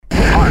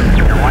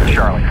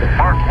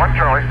Mark 1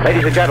 Charlie.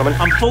 Ladies and gentlemen,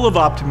 I'm full of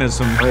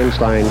optimism.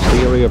 Einstein's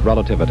theory of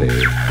relativity.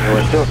 And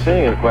we're still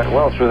seeing it quite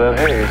well through that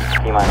haze.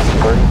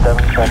 T-minus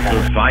 37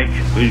 seconds. The fight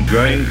is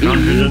growing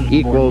confident. E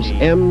equals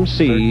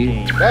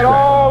MC. That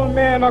all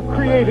men are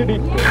created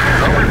equal.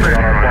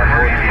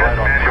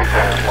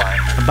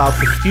 About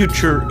the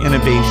future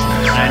innovations.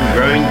 And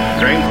growing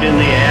strength in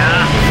the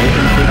air.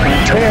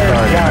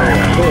 Tear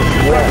down this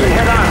weapon.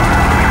 Head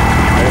on.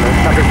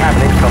 Something's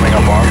happening coming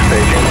up on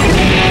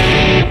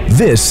station.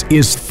 This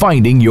is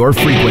Finding Your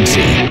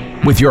Frequency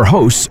with your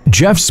hosts,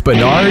 Jeff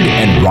Spinard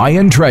and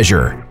Ryan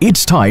Treasure.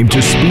 It's time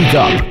to speak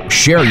up,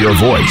 share your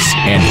voice,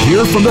 and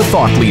hear from the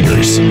thought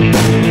leaders.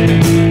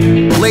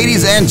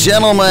 Ladies and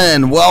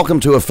gentlemen,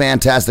 welcome to a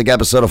fantastic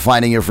episode of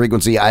Finding Your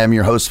Frequency. I am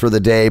your host for the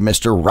day,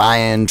 Mr.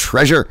 Ryan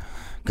Treasure.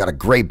 Got a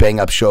great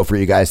bang-up show for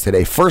you guys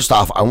today. First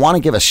off, I want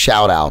to give a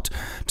shout-out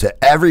to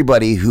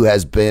everybody who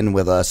has been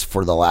with us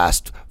for the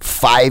last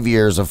 5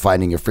 years of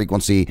Finding Your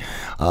Frequency.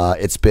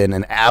 It's been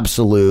an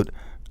absolute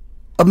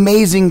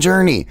amazing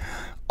journey.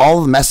 All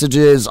of the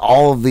messages,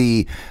 all of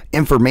the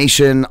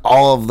information,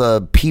 all of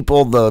the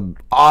people, the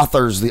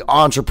authors, the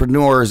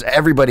entrepreneurs,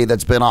 everybody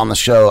that's been on the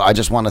show, I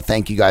just want to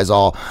thank you guys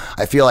all.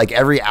 I feel like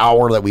every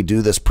hour that we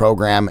do this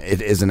program, it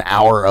is an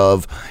hour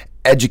of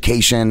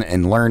education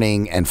and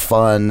learning and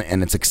fun,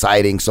 and it's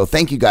exciting. So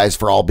thank you guys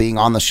for all being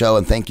on the show,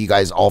 and thank you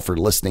guys all for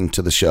listening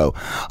to the show.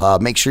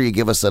 Make sure you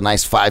give us a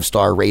nice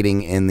 5-star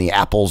rating in the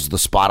Apples, the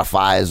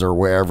Spotifys, or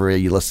wherever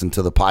you listen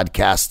to the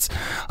podcasts.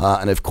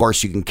 And of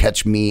course, you can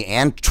catch me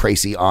and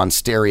Tracy on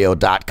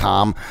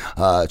stereo.com.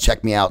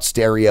 Check me out,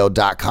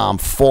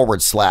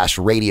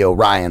 stereo.com/Radio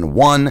Ryan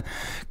 1.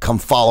 Come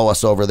follow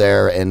us over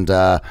there, and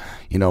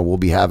we'll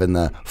be having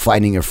the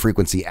Finding Your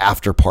Frequency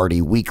after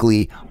party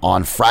weekly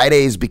on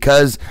Fridays,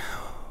 because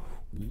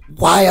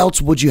why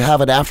else would you have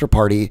an after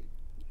party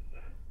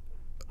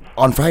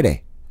on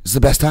Friday? It's the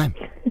best time.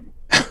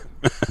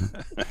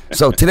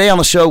 So today on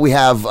the show, we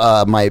have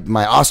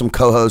my awesome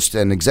co-host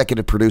and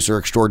executive producer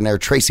extraordinaire,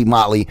 Tracy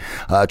Motley.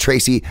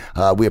 Tracy,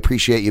 we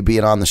appreciate you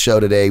being on the show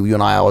today. You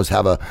and I always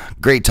have a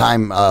great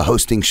time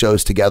hosting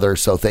shows together,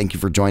 so thank you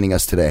for joining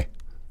us today.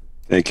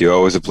 Thank you.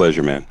 Always a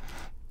pleasure, man.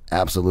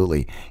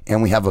 Absolutely.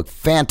 And we have a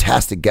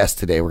fantastic guest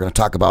today. We're going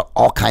to talk about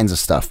all kinds of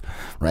stuff,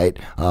 right?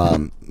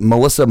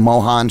 Melissa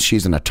Mohan,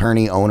 she's an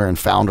attorney, owner, and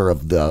founder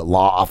of the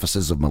law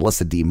offices of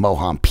Melissa D.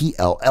 Mohan,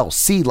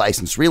 PLLC,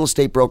 licensed real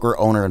estate broker,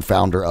 owner, and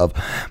founder of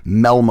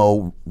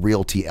Melmo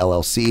Realty,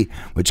 LLC,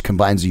 which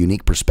combines a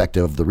unique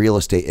perspective of the real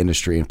estate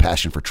industry and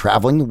passion for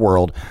traveling the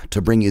world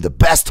to bring you the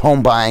best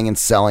home buying and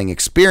selling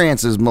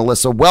experiences.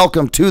 Melissa,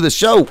 welcome to the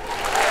show.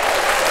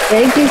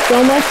 Thank you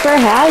so much for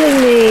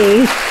having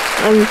me.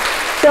 I'm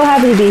so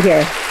happy to be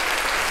here.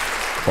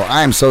 Well,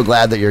 I'm so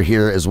glad that you're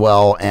here as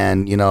well.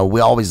 And, we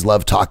always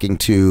love talking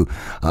to,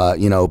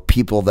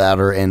 people that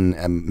are in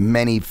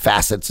many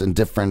facets and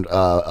different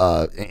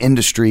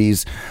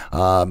industries.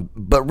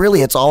 But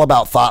really, it's all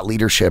about thought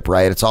leadership,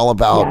 right? It's all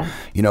about,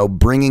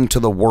 bringing to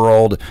the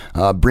world,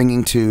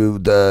 bringing to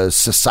the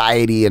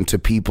society and to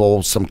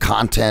people some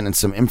content and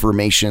some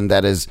information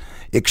that is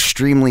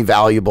extremely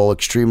valuable,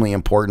 extremely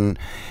important.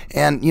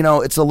 And,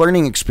 it's a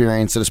learning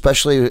experience, and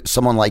especially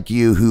someone like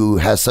you who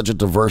has such a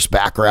diverse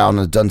background and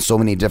has done so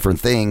many different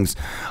things.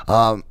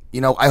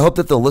 I hope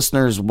that the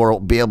listeners will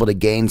be able to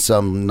gain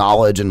some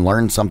knowledge and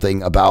learn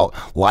something about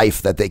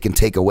life that they can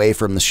take away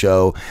from the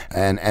show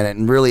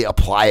and really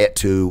apply it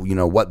to,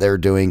 what they're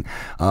doing.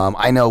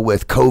 I know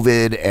with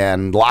COVID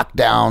and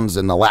lockdowns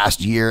in the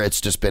last year, it's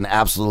just been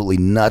absolutely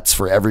nuts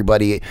for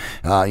everybody,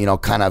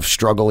 kind of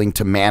struggling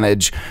to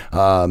manage,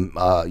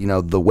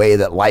 the way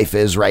that life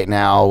is right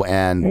now.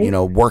 And,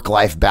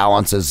 work-life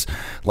balance is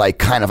like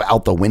kind of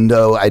out the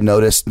window. I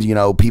noticed,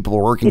 people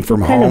are working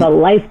from home. It's kind of a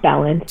life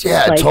balance.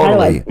 Yeah, like,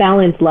 totally.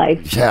 Balanced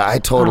life. Yeah, I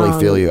totally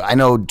feel you. I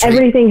know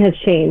everything has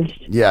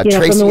changed. Yeah,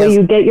 from the way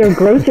you get your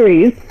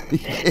groceries to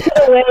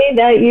the way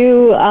that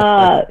you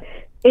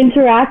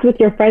interact with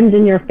your friends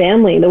and your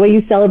family, the way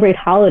you celebrate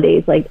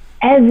holidays. Like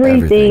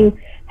everything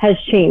has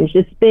changed.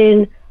 It's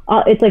been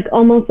it's like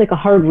almost like a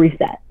hard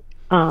reset.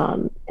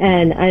 And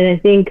I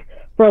think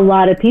for a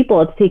lot of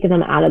people, it's taken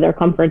them out of their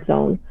comfort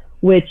zone,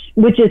 which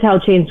is how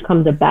change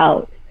comes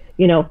about.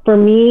 For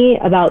me,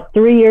 about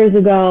 3 years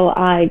ago,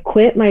 I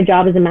quit my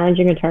job as a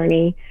managing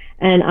attorney,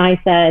 and I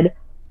said,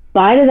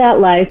 bye to that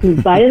life,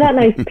 bye to that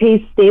nice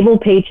stable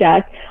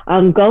paycheck.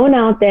 I'm going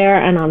out there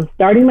and I'm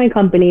starting my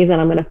companies, and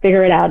I'm going to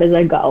figure it out as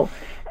I go.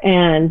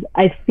 And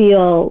I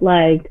feel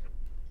like,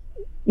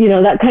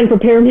 that kind of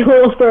prepared me a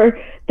little for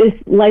this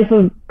life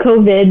of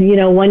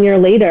COVID, 1 year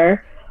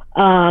later.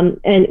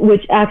 And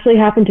which actually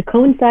happened to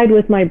coincide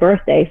with my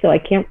birthday, so I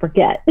can't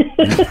forget.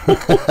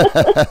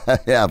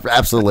 Yeah,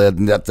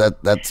 absolutely.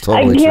 That's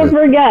totally true. I can't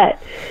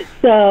forget.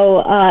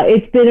 So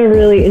it's been a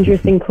really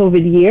interesting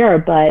COVID year,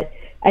 but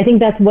I think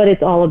that's what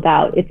it's all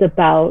about. It's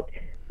about,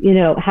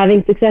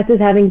 having successes,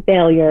 having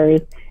failures,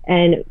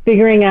 and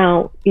figuring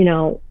out,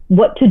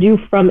 what to do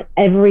from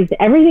everything.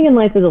 Everything in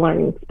life is a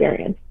learning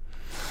experience.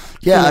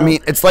 Yeah, I mean,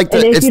 it's like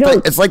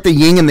it's like the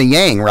yin and the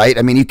yang, right?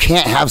 I mean, you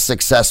can't have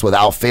success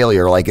without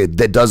failure. Like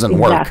that doesn't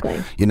work,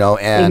 you know.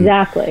 And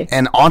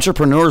and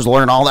entrepreneurs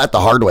learn all that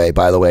the hard way.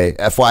 By the way,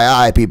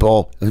 FYI,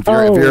 people, if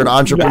you're an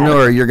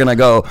entrepreneur, you're gonna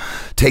go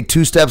take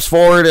 2 steps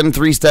forward and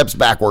 3 steps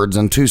backwards,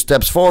 and 2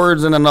 steps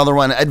forwards and another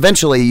one.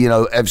 Eventually, you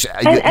know,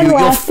 and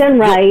left and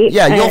right.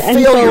 You'll fail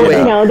your way.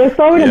 You know, there's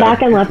forward and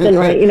back and left and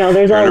right. You know,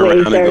 there's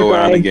always go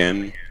around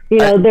again. You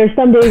know, there's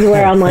some days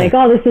where I'm like,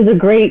 oh, this is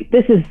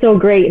so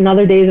great. And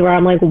other days where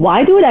I'm like,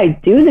 why would I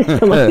do this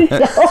to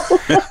myself?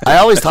 I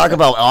always talk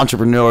about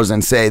entrepreneurs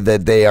and say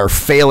that they are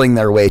failing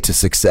their way to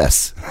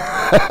success.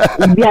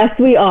 Yes,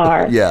 we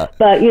are. Yeah.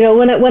 But, you know,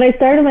 when I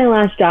started my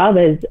last job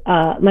as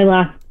my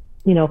last,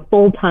 you know,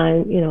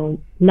 full-time, you know,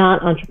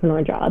 not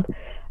entrepreneur job,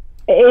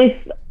 if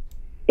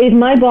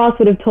my boss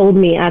would have told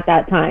me at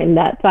that time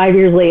that 5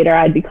 years later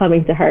I'd be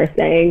coming to her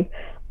saying,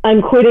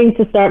 I'm quitting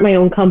to start my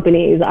own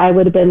companies, I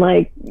would have been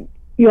like,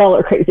 you all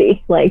are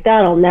crazy. Like,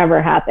 that'll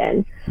never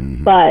happen.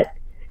 Mm-hmm. But,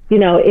 you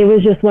know, it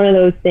was just one of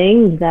those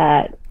things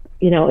that,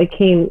 you know, it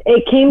came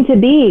to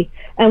be.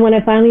 And when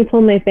I finally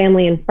told my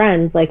family and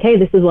friends, like, hey,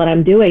 this is what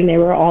I'm doing, they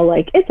were all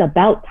like, it's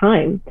about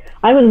time.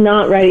 I was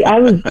not ready. I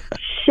was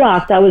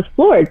shocked. I was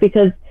floored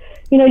because,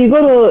 you know, you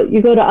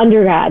go to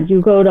undergrad,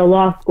 you go to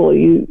law school,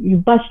 you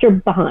bust your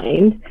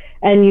behind,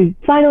 and you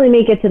finally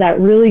make it to that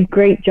really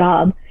great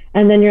job.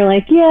 And then you're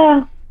like,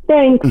 yeah,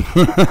 thanks.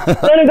 I'm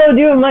gonna go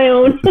do it my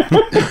own.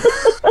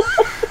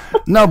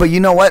 No, but you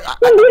know what?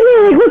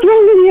 What's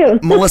wrong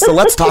with you? Melissa,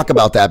 let's talk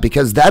about that,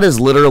 because that is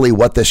literally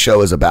what this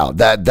show is about.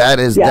 That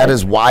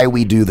is why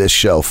we do this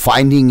show,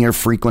 finding your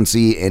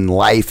frequency in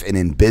life and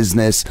in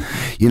business,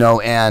 you know,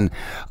 and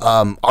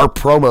our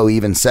promo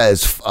even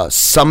says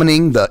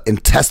summoning the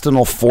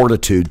intestinal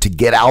fortitude to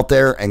get out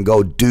there and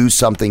go do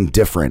something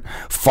different,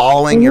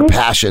 following your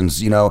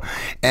passions, you know,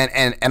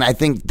 and I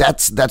think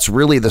that's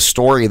really the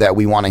story that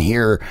we want to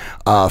hear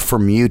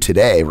from you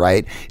today,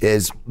 right?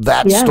 Is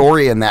that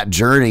story and that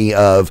journey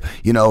of,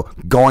 you know,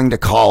 going to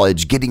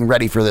college, getting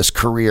ready for this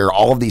career,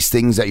 all of these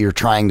things that you're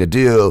trying to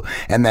do,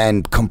 and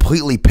then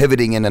completely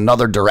pivoting in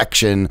another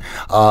direction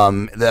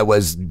that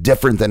was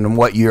different than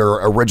what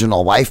your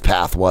original life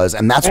path was.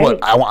 And that's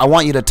what I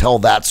want you to tell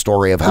that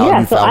story of how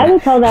you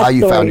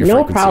found your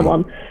no frequency.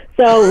 Problem.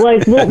 So,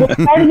 like, we'll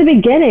start at the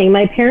beginning.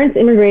 My parents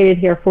immigrated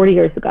here 40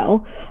 years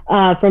ago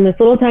from this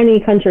little tiny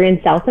country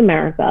in South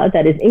America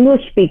that is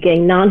English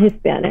speaking,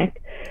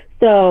 non-Hispanic.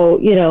 So,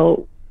 you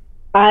know,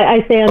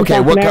 I say I'm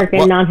South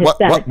American,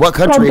 non-Hispanic. What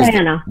country is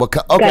Guyana.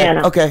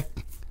 Guyana. Okay.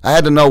 I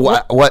had to know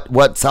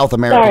what South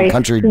American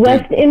country.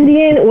 West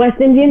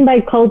Indian by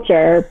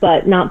culture,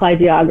 but not by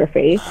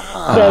geography.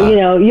 So, you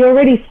know, you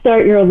already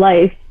start your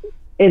life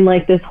in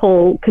like this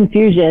whole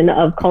confusion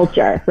of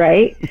culture,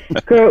 right?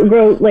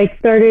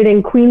 Started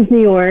in Queens,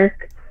 New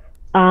York.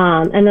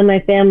 And then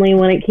my family,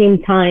 when it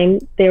came time,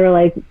 they were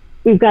like,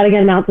 we've got to get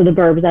them out to the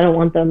burbs. I don't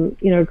want them,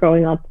 you know,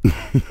 growing up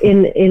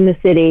in the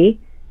city.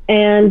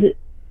 And,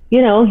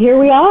 you know, here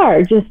we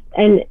are,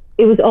 and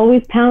it was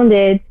always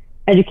pounded,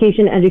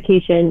 education.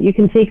 You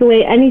can take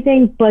away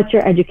anything but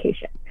your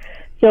education.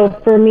 So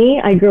for me,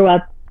 I grew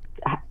up,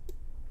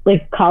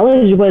 like,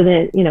 college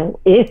wasn't, you know,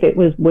 it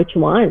was which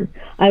one.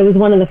 I was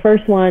one of the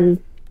first ones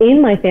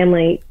in my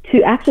family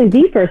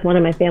the first one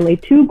in my family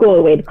to go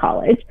away to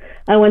college.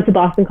 I went to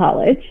Boston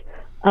College,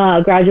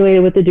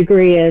 graduated with a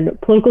degree in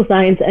political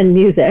science and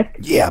music.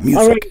 Yeah,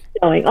 music.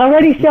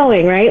 Already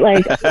showing, right?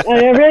 Like,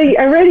 I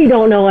already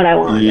don't know what I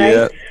want,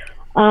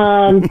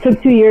 right?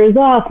 Took 2 years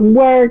off,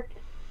 worked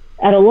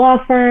at a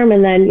law firm,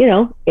 and then, you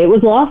know, it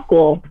was law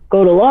school.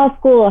 Go to law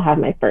school, have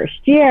my first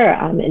year.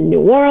 I'm in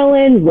New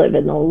Orleans,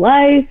 living the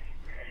life,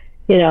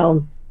 you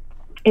know,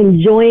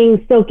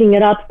 enjoying, soaking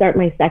it up, start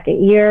my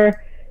second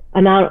year.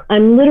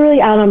 I'm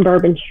literally out on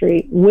Bourbon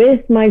Street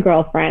with my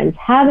girlfriends,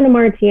 having a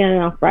martini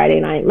on a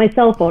Friday night. My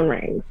cell phone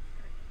rings.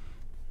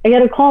 I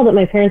get a call that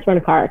my parents were in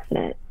a car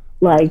accident,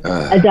 like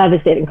a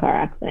devastating car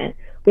accident.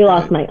 We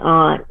lost my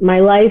aunt.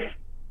 My life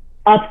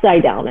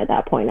upside down at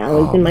that point. I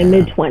was in my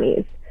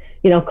mid-20s,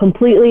 you know,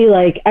 completely,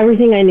 like,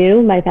 everything I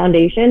knew, my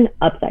foundation,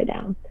 upside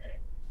down.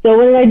 So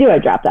what did I do? I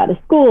dropped out of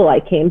school.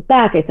 I came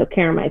back. I took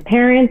care of my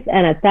parents.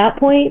 And at that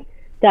point,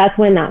 that's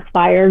when that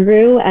fire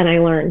grew, and I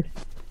learned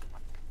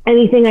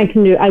anything I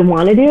can do, I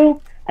want to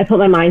do, I put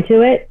my mind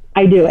to it,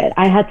 I do it.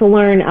 I had to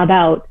learn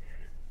about,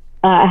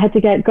 I had to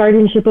get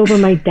guardianship over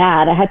my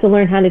dad. I had to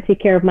learn how to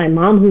take care of my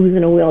mom, who was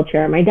in a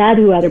wheelchair, my dad,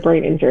 who had a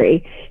brain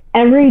injury.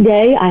 Every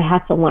day I had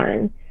to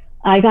learn.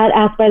 I got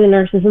asked by the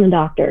nurses and the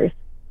doctors,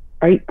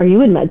 are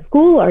you in med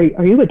school? Are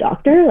you a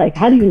doctor? Like,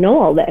 how do you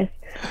know all this?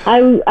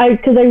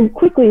 Because I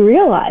quickly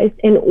realized,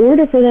 in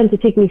order for them to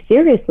take me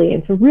seriously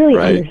and to really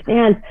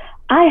understand,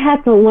 I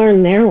had to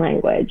learn their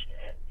language.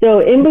 So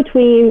in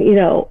between, you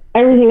know,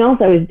 everything else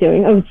I was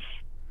doing, I was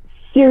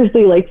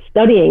seriously, like,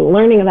 studying,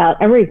 learning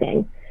about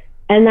everything.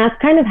 And that's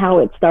kind of how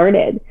it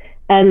started.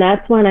 And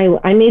that's when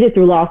I made it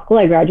through law school.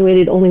 I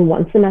graduated only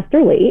 1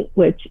 semester late,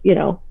 which, you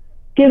know,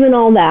 given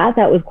all that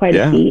was quite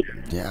a feat.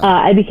 Yeah.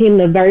 I became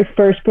the very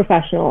first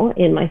professional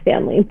in my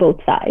family,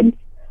 both sides.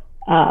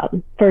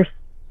 first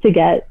to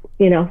get,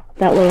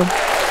 that little,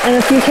 and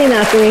a few came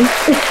after me.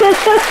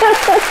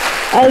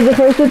 I was the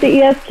first with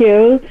the ESQ.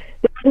 There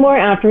was more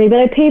after me, but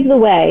I paved the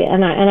way,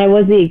 and I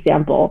was the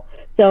example.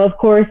 So of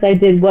course I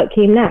did what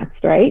came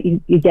next, right?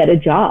 You get a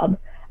job.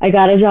 I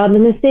got a job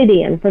in the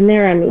city, and from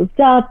there I moved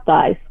up.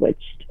 I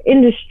switched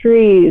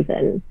industries,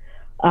 and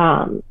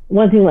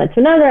one thing led to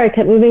another. I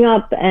kept moving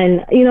up,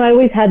 and I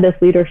always had this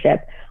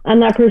leadership. I'm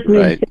that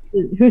person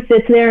who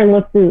sits there and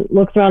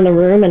looks around the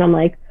room, and I'm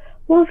like,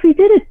 well, if we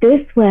did it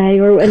this way,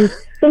 and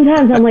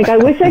sometimes I'm like, I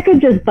wish I could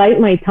just bite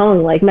my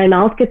tongue. Like, my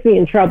mouth gets me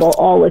in trouble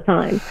all the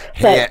time.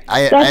 But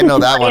I know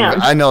that one.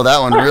 I know that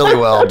one really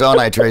well, don't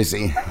I,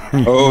 Tracy?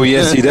 Oh,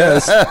 yes, he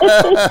does.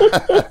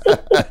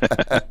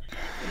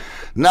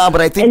 No,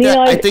 but I think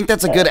I think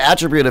that's a good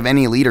attribute of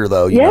any leader,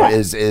 though. You know,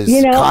 is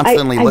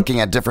constantly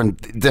looking at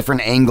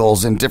different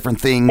angles and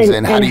different things,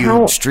 and how do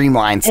you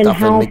streamline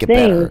stuff and make it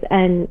better.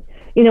 And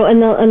in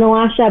the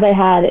last job I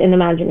had in the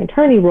managing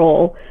attorney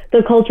role,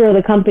 the culture of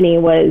the company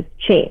was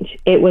change.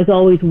 It was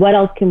always, what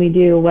else can we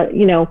do?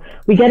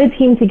 We get a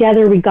team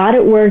together, we got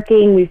it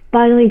working, we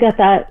finally got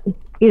that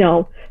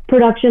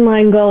production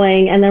line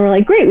going, and then we're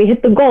like, great, we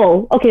hit the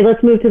goal. Okay,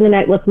 let's move to the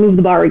next. Let's move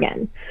the bar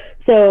again.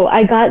 So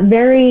I got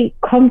very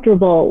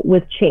comfortable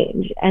with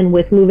change and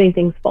with moving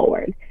things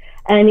forward.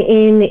 And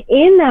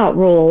in that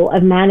role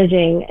of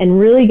managing and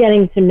really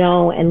getting to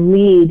know and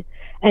lead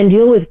and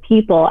deal with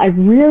people, I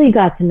really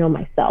got to know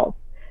myself,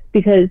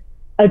 because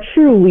a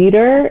true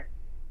leader,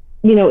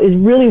 is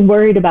really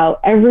worried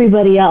about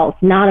everybody else,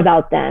 not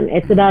about them.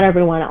 It's about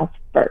everyone else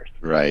first.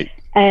 Right.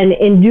 And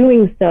in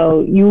doing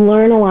so, you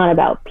learn a lot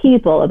about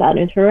people, about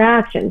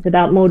interactions,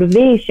 about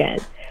motivation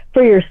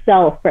for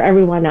yourself, for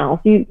everyone else.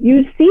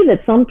 You see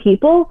that some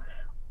people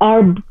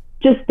are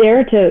just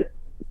there to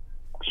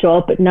show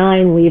up at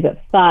 9, leave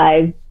at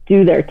 5,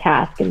 do their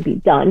task and be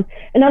done.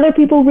 And other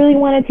people really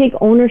want to take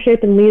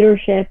ownership and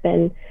leadership.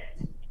 And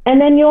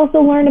then you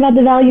also learn about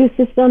the value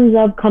systems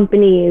of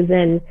companies.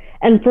 And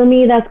for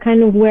me, that's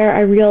kind of where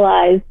I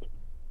realized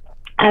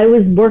I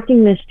was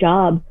working this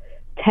job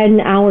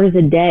 10 hours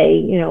a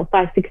day,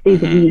 5-6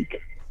 days a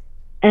week.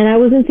 And I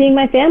wasn't seeing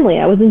my family.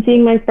 I wasn't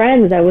seeing my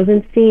friends. I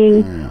wasn't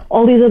seeing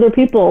all these other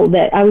people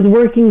that I was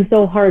working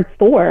so hard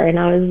for.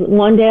 And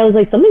one day I was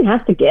like, something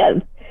has to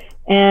give.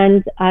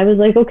 And I was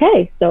like,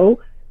 okay, so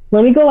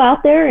let me go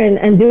out there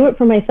and do it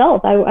for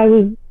myself. I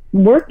was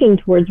working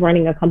towards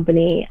running a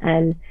company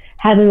and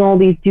having all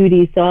these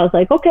duties. So I was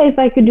like, okay, if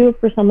I could do it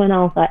for someone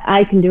else,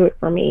 I can do it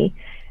for me.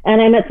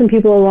 And I met some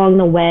people along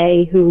the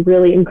way who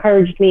really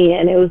encouraged me.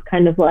 And it was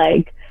kind of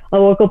like, I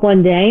woke up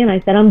one day and I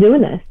said, I'm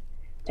doing this.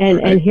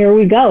 And here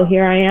we go.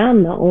 Here I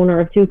am, the owner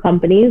of 2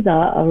 companies,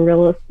 a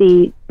real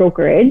estate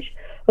brokerage,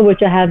 of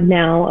which I have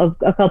now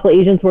a couple of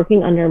agents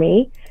working under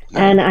me.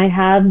 And I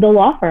have the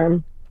law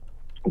firm,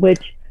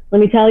 which, let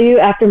me tell you,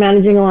 after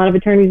managing a lot of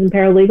attorneys and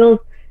paralegals,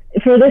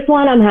 for this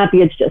one, I'm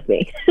happy it's just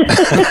me.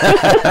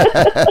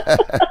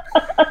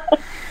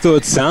 So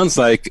it sounds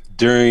like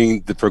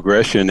during the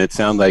progression, it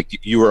sounds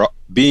like you were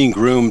being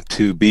groomed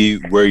to be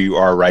where you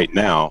are right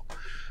now.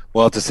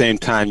 Well, at the same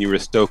time, you were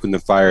stoking the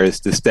fires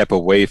to step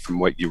away from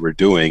what you were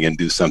doing and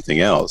do something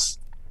else.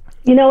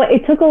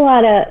 It took a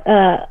lot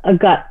of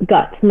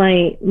guts.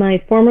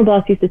 My former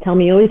boss used to tell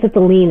me, you always have to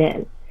lean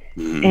in.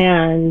 Mm-hmm.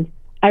 And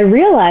I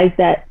realized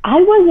that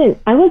I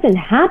wasn't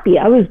happy.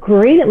 I was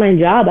great at my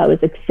job. I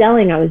was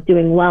excelling. I was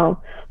doing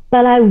well,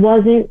 but I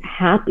wasn't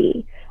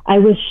happy. I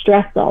was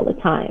stressed all the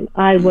time.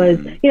 I was,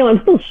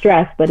 I'm still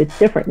stressed, but it's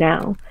different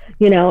now.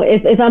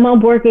 If I'm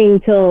up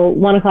working till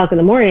 1 o'clock in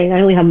the morning,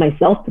 I only have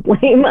myself to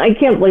blame. I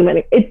can't blame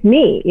it. It's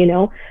me,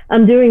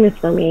 I'm doing this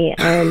for me.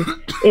 And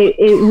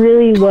it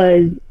really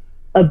was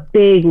a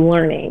big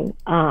learning.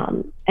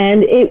 And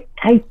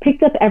I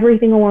picked up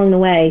everything along the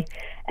way.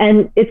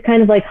 And it's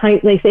kind of like,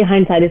 they say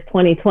hindsight is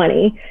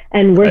 20/20.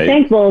 And we're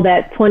thankful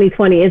that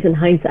 20/20 isn't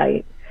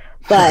hindsight.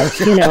 But,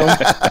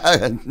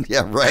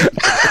 yeah, right.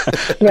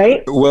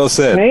 Right? Well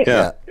said. Right?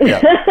 Yeah.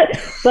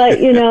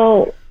 But,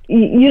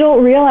 you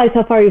don't realize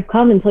how far you've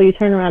come until you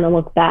turn around and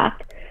look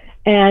back.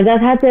 And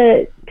I've had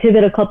to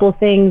pivot a couple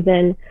things,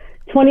 and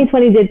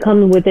 2020 did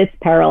come with its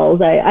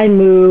perils. I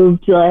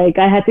moved, I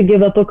had to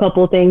give up a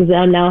couple things, and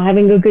I'm now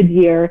having a good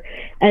year.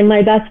 And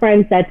my best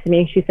friend said to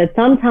me, she said,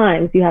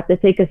 sometimes you have to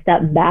take a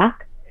step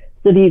back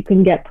so that you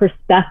can get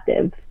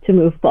perspective to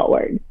move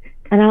forward.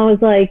 And I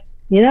was like,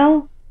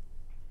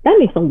 that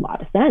makes a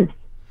lot of sense.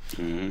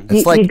 Mm-hmm.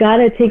 You got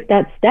to take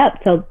that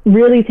step to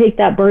really take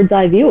that bird's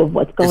eye view of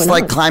what's going on. It's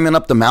like climbing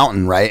up the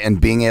mountain, right? And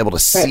being able to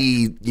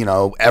see,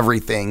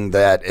 everything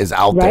that is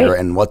out there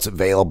and what's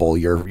available,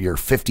 your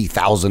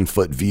 50,000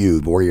 foot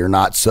view, where you're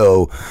not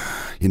so,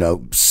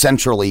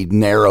 centrally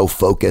narrow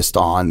focused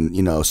on,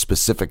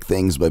 specific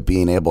things, but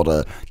being able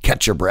to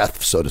catch your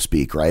breath, so to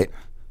speak, right?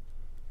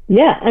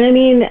 Yeah. And I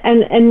mean,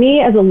 and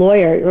me as a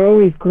lawyer, you're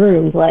always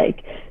groomed,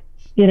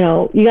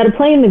 you got to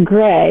play in the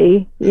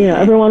gray.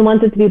 Everyone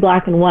wants it to be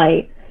black and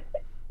white.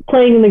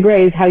 Playing in the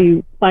gray is how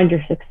you find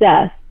your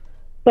success,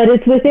 but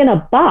it's within a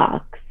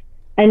box.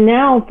 And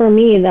now for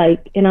me,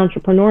 like an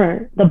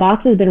entrepreneur, the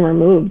box has been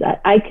removed.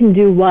 I can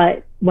do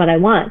what I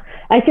want.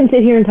 I can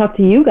sit here and talk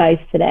to you guys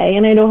today,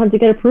 and I don't have to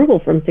get approval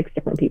from 6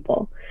 different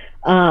people.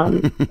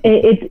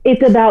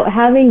 It's about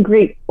having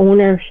great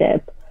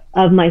ownership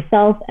of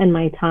myself and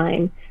my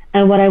time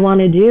and what I want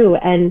to do.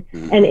 And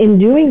in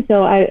doing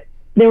so,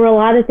 there were a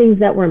lot of things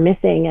that were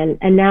missing.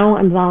 And now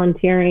I'm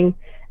volunteering,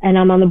 and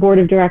I'm on the board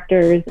of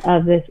directors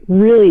of this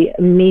really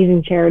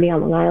amazing charity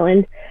on Long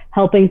Island,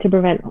 helping to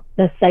prevent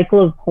the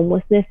cycle of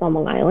homelessness on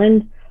Long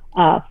Island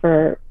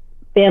for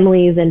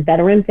families and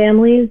veteran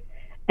families.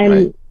 And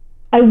right.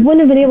 I wouldn't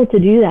have been able to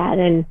do that.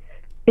 And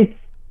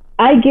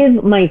I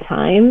give my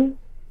time,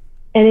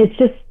 and it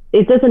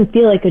doesn't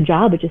feel like a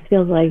job. It just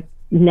feels like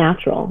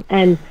natural.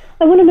 And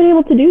I wouldn't have been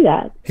able to do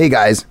that. Hey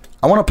guys,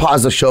 I want to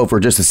pause the show for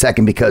just a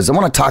second because I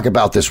want to talk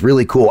about this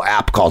really cool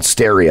app called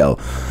Stereo.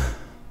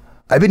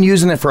 I've been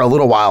using it for a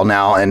little while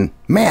now, and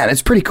man,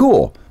 it's pretty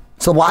cool.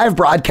 It's a live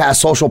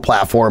broadcast social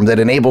platform that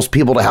enables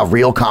people to have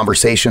real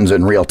conversations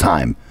in real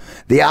time.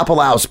 The app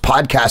allows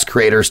podcast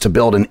creators to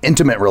build an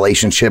intimate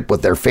relationship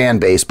with their fan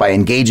base by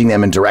engaging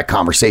them in direct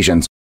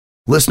conversations.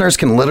 Listeners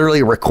can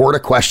literally record a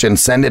question,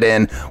 send it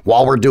in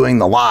while we're doing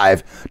the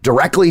live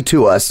directly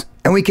to us,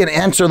 and we can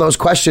answer those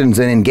questions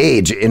and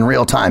engage in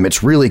real time.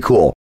 It's really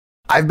cool.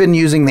 I've been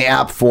using the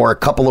app for a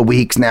couple of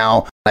weeks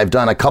now. I've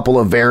done a couple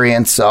of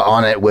variants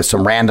on it with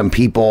some random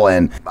people,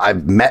 and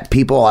I've met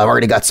people. I've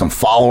already got some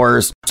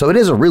followers. So it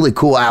is a really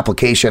cool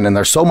application, and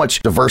there's so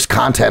much diverse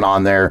content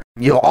on there.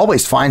 You'll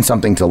always find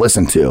something to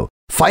listen to.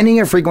 Finding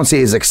Your Frequency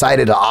is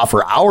excited to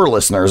offer our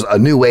listeners a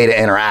new way to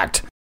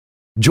interact.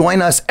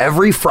 Join us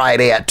every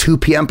Friday at 2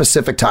 p.m.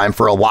 Pacific time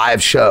for a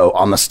live show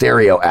on the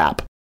Stereo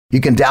app.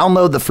 You can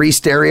download the free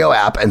Stereo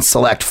app and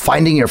select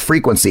Finding Your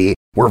Frequency.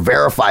 We're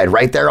verified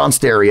right there on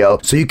Stereo,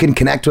 so you can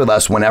connect with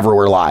us whenever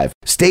we're live.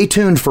 Stay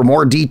tuned for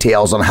more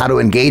details on how to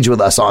engage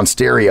with us on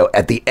Stereo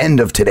at the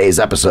end of today's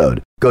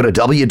episode. Go to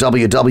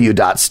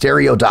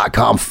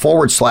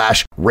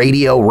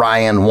www.stereo.com/Radio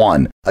Ryan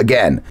 1.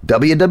 Again,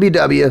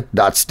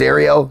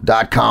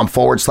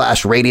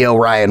 www.stereo.com/Radio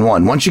Ryan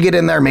 1. Once you get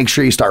in there, make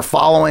sure you start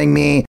following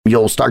me.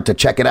 You'll start to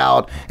check it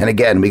out. And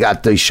again, we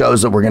got the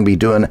shows that we're going to be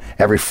doing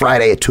every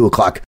Friday at 2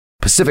 o'clock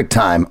Pacific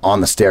time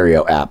on the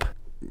Stereo app.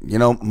 You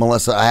know,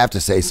 Melissa, I have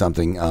to say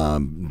something.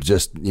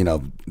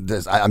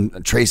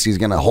 Tracy's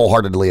going to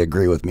wholeheartedly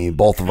agree with me.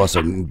 Both of us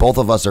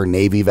are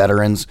Navy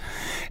veterans,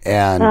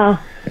 and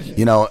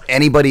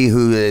anybody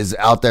who is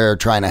out there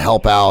trying to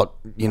help out,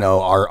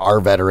 our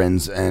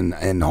veterans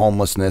and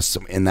homelessness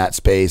in that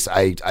space,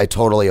 I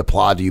totally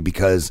applaud you,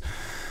 because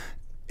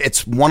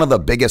it's one of the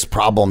biggest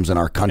problems in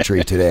our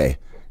country today.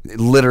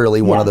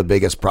 Literally one of the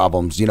biggest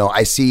problems.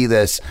 I see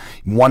this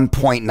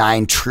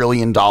 $1.9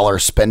 trillion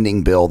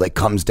spending bill that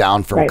comes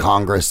down from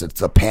Congress. It's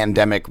the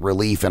pandemic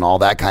relief and all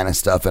that kind of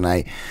stuff. And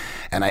I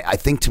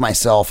think to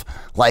myself,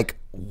 like,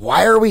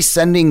 why are we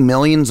sending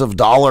millions of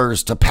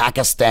dollars to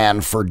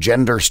Pakistan for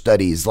gender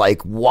studies?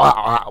 Like,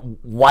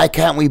 why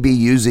can't we be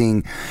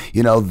using,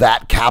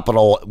 that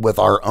capital with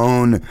our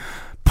own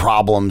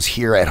problems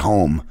here at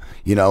home?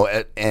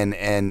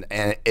 And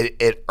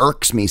it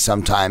irks me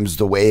sometimes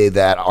the way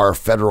that our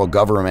federal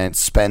government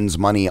spends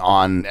money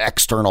on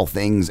external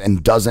things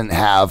and doesn't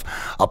have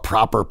a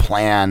proper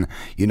plan,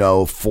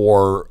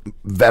 for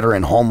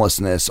veteran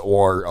homelessness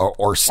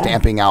or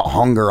stamping out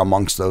hunger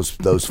amongst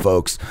those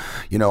folks.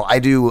 I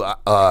do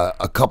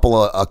a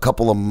couple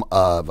of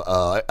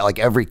like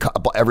every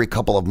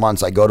couple of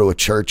months, I go to a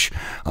church.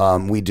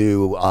 We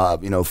do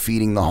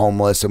feeding the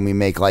homeless, and we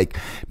make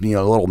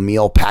little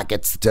meal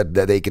packets that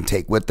they can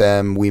take with them.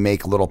 We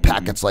make little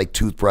packets like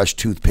toothbrush,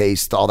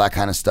 toothpaste, all that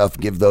kind of stuff,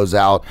 give those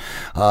out.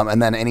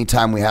 And then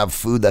anytime we have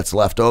food that's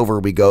left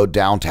over, we go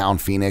downtown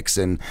Phoenix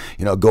and,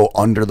 go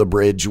under the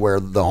bridge where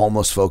the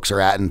homeless folks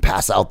are at and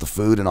pass out the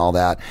food and all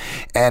that.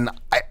 And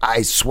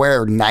I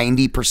swear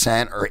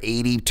 90% or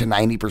 80 to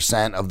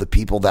 90% of the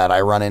people that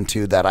I run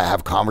into that I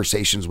have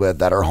conversations with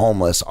that are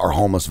homeless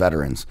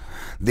veterans.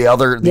 The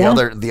other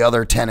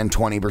 10 and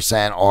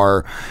 20%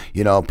 are,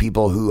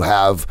 people who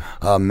have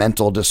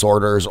mental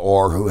disorders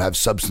or who have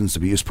substance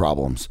abuse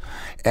problems.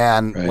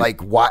 And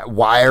why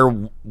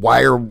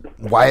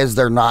is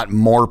there not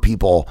more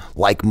people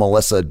like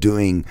Melissa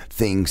doing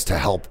things to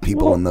help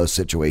people in those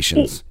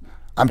situations?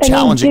 I'm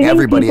challenging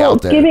everybody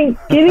out there. Giving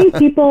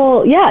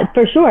people, yeah,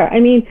 for sure.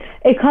 I mean,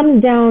 it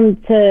comes down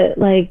to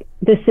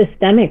the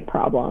systemic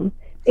problem.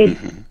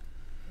 It's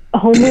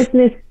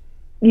homelessness.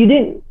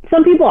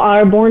 Some people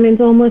are born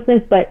into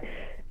homelessness, but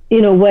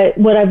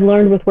what I've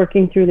learned with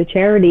working through the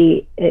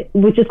charity,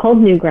 which is called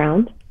New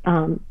Ground,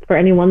 for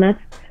anyone that's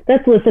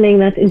listening,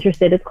 that's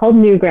interested, it's called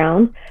New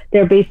Ground.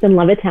 They're based in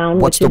Levittown.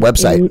 What's the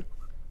website?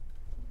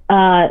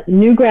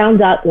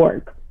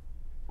 Newground.org.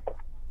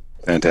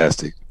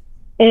 Fantastic.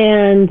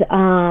 And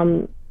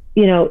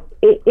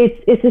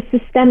it's a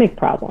systemic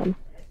problem.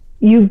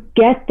 You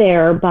get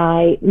there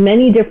by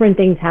many different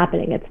things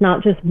happening. It's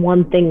not just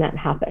one thing that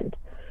happened.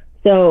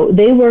 So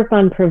they work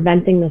on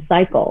preventing the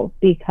cycle,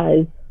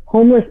 because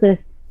homelessness,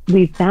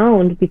 we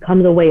found,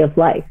 becomes a way of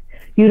life.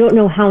 you don't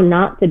know how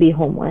not to be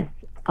homeless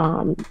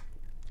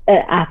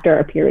after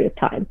a period of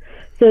time.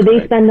 So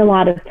they spend a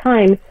lot of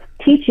time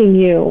teaching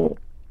you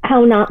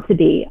how not to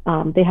be.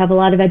 They have a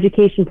lot of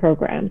education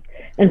programs.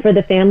 And for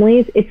the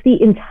families, it's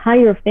the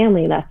entire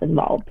family that's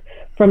involved,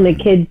 from the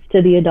kids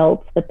to the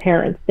adults, the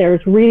parents.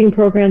 There's reading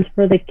programs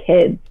for the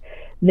kids.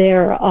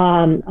 There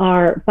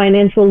are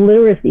financial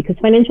literacy, because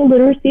financial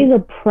literacy is a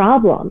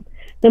problem.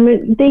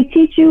 They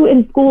teach you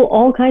in school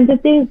all kinds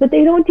of things, but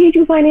they don't teach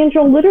you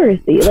financial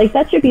literacy. Like,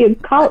 that should be a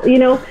college, they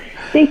don't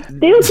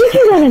teach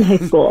you that in high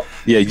school.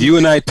 Yeah, you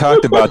and I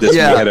talked about this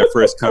when we had our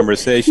first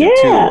conversation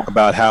too,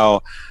 about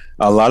how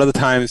a lot of the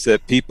times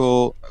that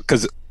people,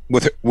 because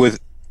with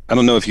I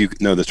don't know if you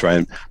know this,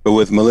 Ryan, but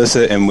with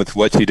Melissa and with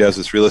what she does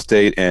with real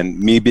estate, and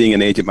me being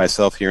an agent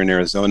myself here in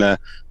Arizona,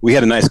 we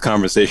had a nice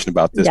conversation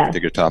about this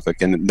particular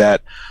topic, and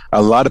that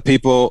a lot of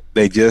people,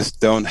 they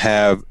just don't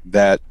have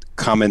that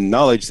common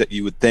knowledge that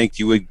you would think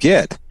you would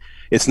get.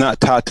 It's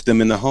not taught to them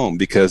in the home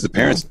because the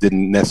parents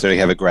didn't necessarily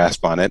have a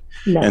grasp on it.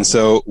 And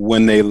so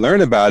when they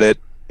learn about it,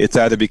 it's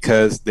either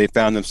because they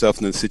found themselves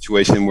in a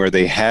situation where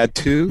they had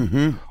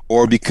to,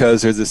 or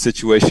because there's a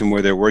situation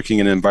where they're working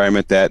in an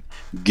environment that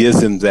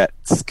gives them that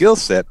skill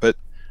set. But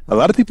a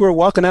lot of people are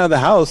walking out of the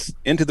house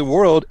into the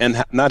world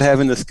and not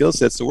having the skill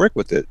sets to work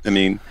with it. I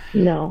mean,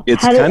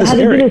 it's kind of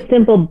scary. How to do a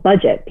simple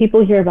budget.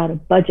 People hear about a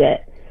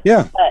budget.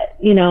 Yeah. But,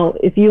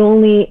 if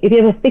you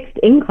have a fixed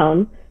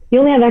income, you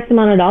only have X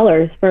amount of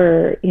dollars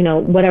for,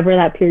 whatever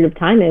that period of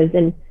time is.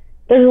 And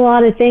there's a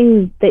lot of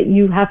things that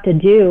you have to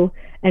do.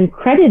 And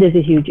credit is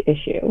a huge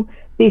issue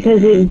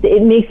because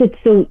it makes it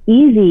so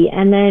easy.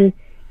 And then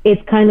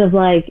it's kind of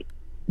like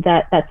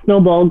that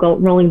snowball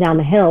rolling down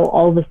the hill.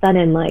 All of a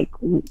sudden, like,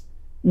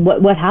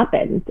 what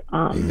happened?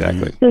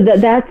 Exactly. So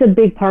that's a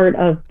big part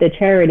of the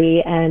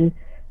charity. And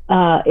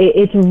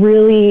it's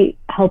really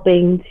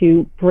helping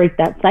to break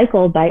that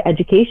cycle by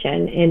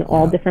education in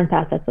all different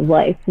facets of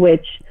life,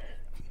 which,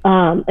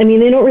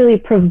 they don't really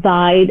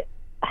provide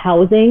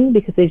housing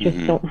because they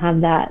just don't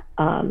have that,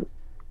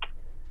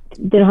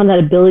 they don't have that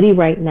ability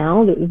right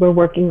now. We're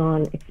working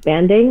on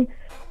expanding,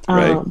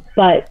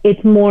 but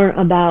it's more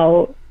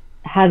about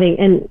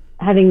having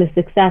the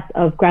success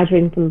of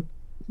graduating from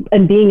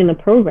and being in the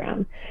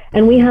program.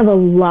 And we have a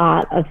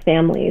lot of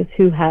families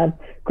who have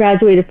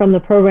graduated from the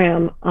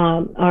program,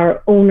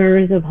 are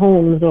owners of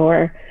homes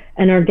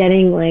and are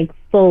getting like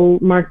full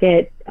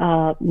market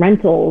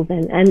rentals,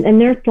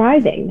 and they're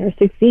thriving, they're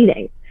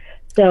succeeding.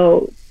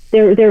 So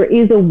there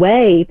is a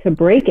way to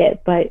break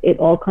it, but it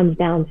all comes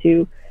down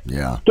to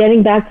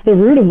getting back to the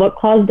root of what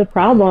caused the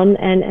problem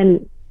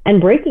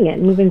and breaking it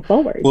and moving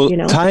forward. Well,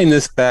 tying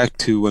this back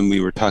to when we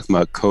were talking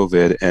about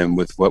COVID and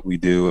with what we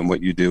do and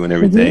what you do and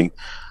everything,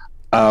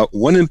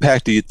 what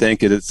impact do you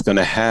think it's going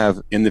to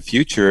have in the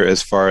future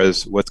as far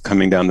as what's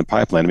coming down the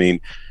pipeline? I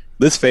mean,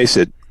 let's face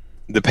it,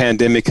 the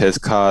pandemic has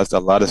caused a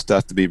lot of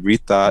stuff to be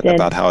rethought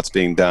about how it's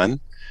being done,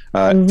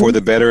 for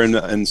the better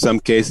in some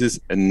cases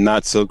and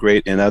not so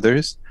great in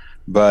others.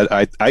 But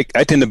I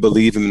tend to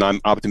believe, and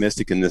I'm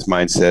optimistic in this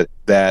mindset,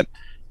 that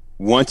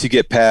once you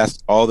get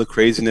past all the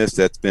craziness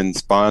that's been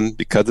spawned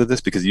because of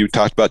this, because you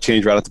talked about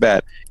change right off the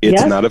bat,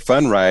 it's not a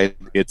fun ride,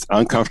 it's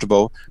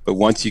uncomfortable, but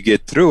once you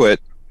get through it,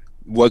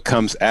 what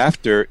comes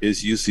after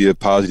is usually a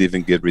positive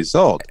and good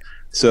result.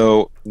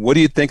 So what do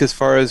you think as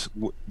far as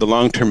the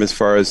long term, as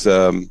far as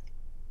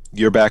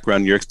your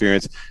background, your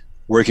experience,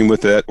 working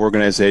with that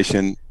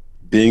organization,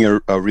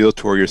 being a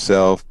realtor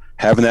yourself,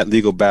 having that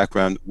legal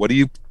background, what do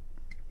you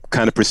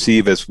kind of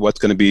perceive as what's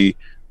going to be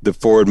the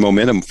forward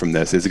momentum from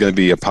this? Is it going to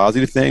be a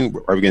positive thing?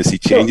 Are we going to see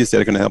changes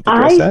that are going to help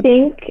address that? I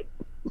think,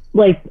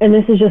 and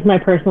this is just my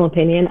personal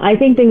opinion, I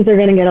think things are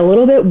going to get a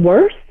little bit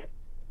worse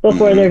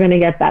before they're going to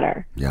get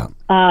better. Yeah.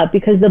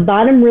 Because the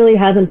bottom really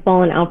hasn't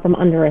fallen out from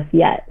under us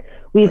yet.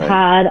 We've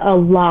had a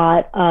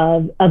lot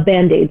of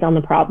Band-Aids on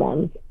the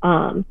problems.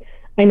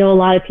 I know a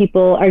lot of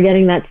people are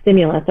getting that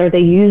stimulus. Are they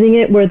using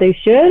it where they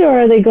should,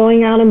 or are they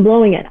going out and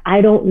blowing it?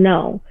 I don't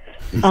know.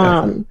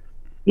 Exactly.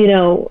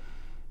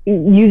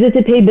 Use it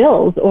to pay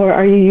bills, or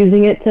are you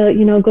using it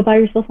to, go buy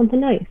yourself something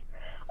nice?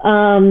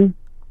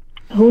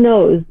 Who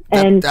knows?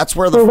 And that's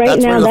where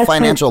the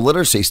financial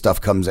literacy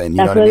stuff comes in. You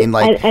know what I mean?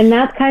 And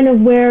that's kind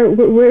of where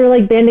we're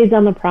like Band-Aids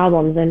on the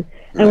problems, and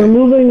we're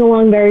moving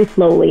along very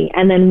slowly.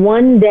 And then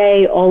one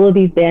day, all of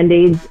these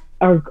Band-Aids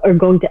are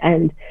going to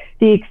end.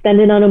 The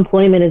extended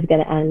unemployment is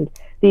going to end.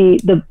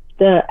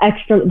 The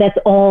extra, that's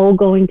all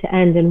going to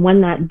end. And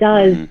when that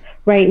does,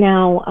 right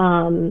now,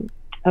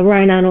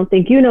 Ryan, I don't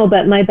think you know,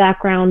 but my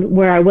background,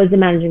 where I was a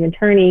managing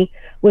attorney,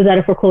 was at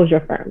a foreclosure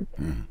firm.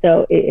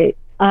 So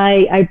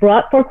I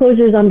brought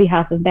foreclosures on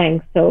behalf of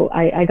banks. So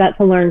I got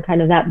to learn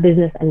kind of that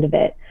business end of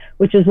it,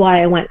 which is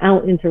why I went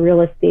out into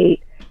real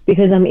estate,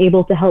 because I'm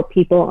able to help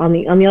people on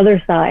the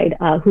other side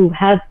who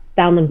have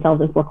found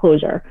themselves in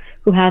foreclosure,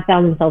 who have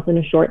found themselves in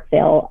a short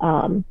sale.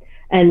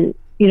 And,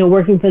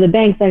 working for the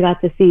banks, I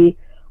got to see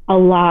a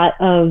lot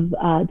of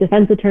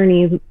defense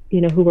attorneys,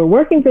 who were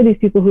working for these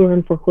people who were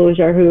in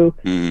foreclosure, who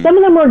some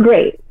of them were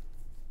great.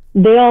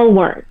 They all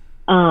weren't.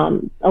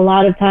 A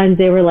lot of times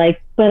they were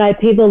like, but I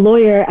paid the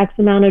lawyer X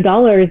amount of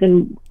dollars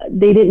and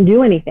they didn't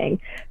do anything.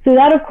 So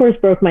that, of course,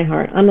 broke my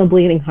heart. I'm a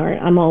bleeding heart.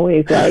 I'm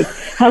always like,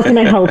 how can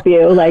I help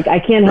you? Like, I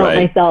can't help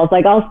myself.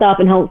 Like, I'll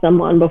stop and help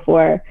someone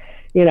before,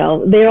 you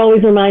know, they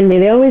always remind me.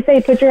 They always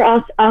say, put your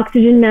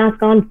oxygen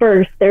mask on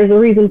first. There's a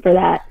reason for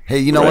that. Hey,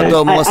 you know what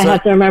though, Melissa? I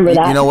have to remember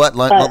that. You know what?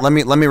 Let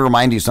me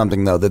remind you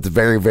something though that's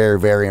very, very,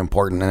 very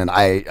important. And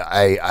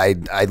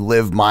I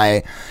live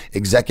my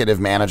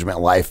executive management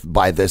life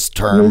by this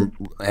term,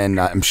 and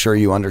I'm sure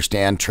you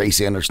understand.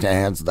 Tracy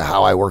understands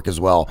how I work as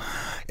well.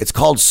 It's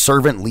called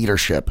servant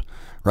leadership.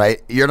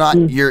 Right? You're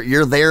not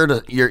you're there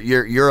to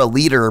you're a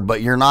leader,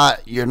 but you're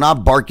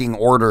not barking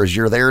orders.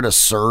 You're there to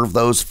serve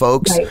those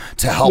folks,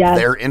 to help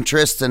their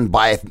interests, and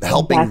by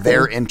helping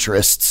their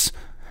interests,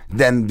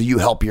 then you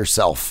help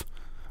yourself.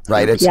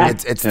 Right?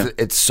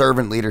 It's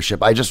servant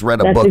leadership. I just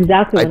read a book.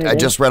 Exactly I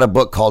just read a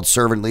book called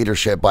Servant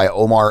Leadership by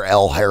Omar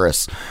L.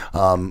 Harris,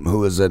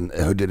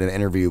 who did an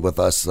interview with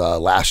us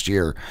last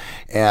year,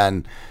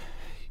 and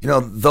you know,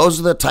 those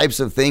are the types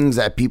of things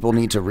that people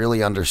need to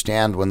really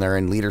understand when they're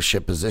in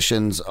leadership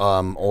positions,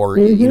 or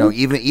you know,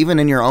 even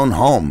in your own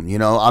home. You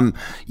know,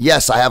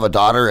 yes, I have a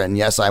daughter, and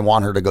yes, I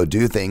want her to go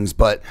do things,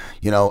 but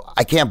you know,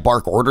 I can't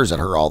bark orders at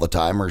her all the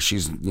time, or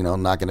she's, you know,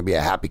 not going to be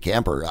a happy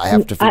camper. I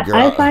have to figure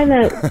out. I find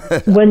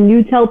that when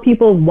you tell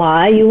people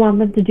why you want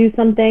them to do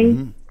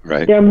something,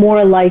 they're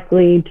more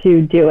likely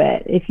to do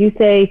it. If you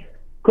say,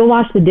 "Go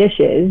wash the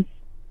dishes,"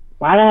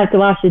 why do I have to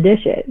wash the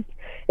dishes?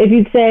 If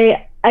you'd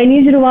say, "I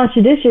need you to wash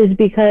the dishes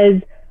because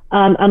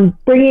I'm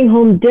bringing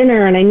home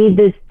dinner and I need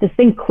the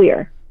sink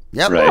clear."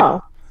 Yep.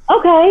 Oh,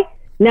 okay.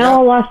 Now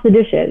I'll wash the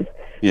dishes.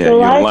 Yeah, so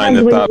you align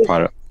the thought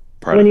part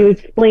when you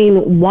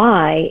explain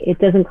why, it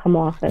doesn't come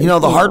off as... You know,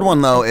 the hard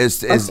one, though,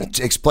 is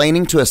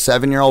explaining to a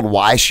 7-year-old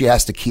why she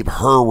has to keep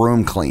her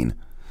room clean.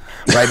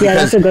 Right? Yeah,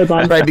 that's a good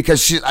one. Right,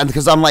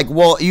 because I'm like,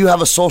 well, you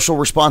have a social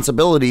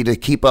responsibility to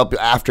keep up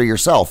after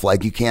yourself.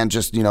 Like, you can't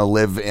just, you know,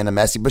 live in a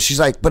messy... But she's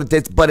like, but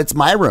it's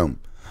my room.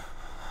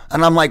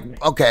 And I'm like,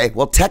 okay,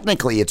 well,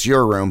 technically it's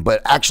your room,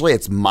 but actually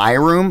it's my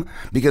room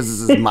because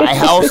this is my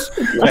house.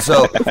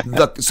 So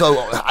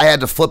I had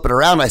to flip it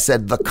around. I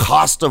said, the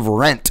cost of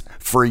rent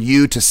for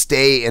you to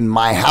stay in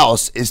my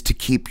house is to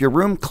keep your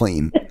room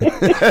clean.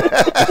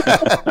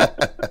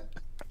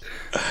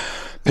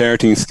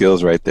 Parenting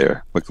skills right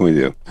there. What can we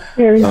do?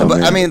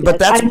 But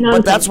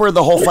that's where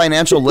the whole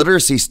financial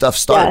literacy stuff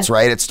starts,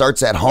 right? It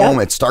starts at home.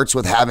 It starts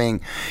with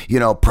having, you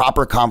know,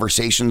 proper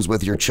conversations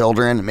with your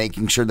children,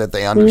 making sure that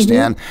they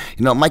understand.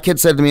 You know, my kid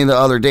said to me the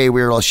other day,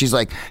 she's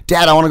like,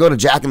 "Dad, I want to go to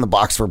Jack in the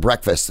Box for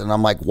breakfast." And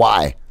I'm like,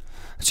 "Why?"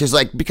 She's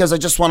like, "Because I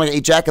just want to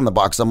eat Jack in the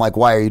Box." I'm like,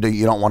 "Why?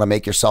 You don't want to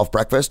make yourself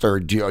breakfast, or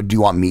do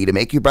you want me to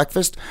make you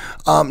breakfast?"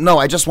 No,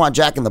 I just want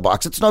Jack in the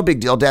Box. It's no big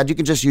deal, Dad. You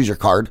can just use your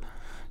card.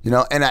 You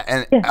know, and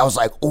I was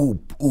like, ooh,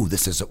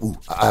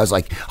 I was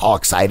like all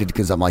excited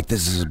because I'm like,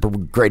 this is the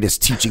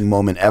greatest teaching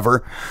moment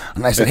ever.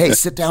 And I said, "Hey,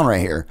 sit down right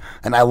here."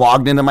 And I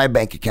logged into my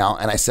bank account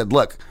and I said,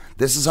 "Look,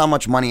 this is how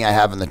much money I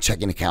have in the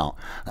checking account."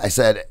 I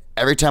said,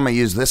 "Every time I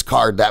use this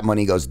card, that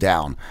money goes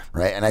down,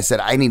 right?" And I said,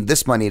 "I need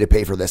this money to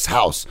pay for this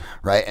house,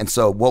 right? And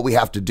so what we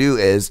have to do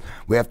is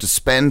we have to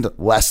spend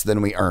less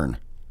than we earn."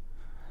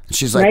 And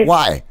she's like,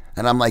 "Why?"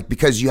 And I'm like,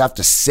 "Because you have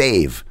to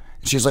save."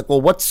 She's like, "Well,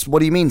 what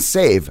do you mean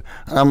save?"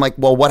 And I'm like,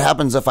 "Well, what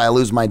happens if I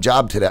lose my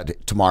job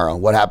tomorrow?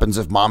 What happens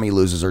if Mommy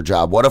loses her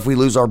job? What if we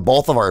lose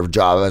both of our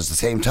jobs at the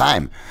same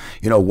time?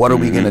 You know, what are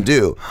we going to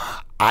do?"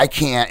 I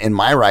can't, in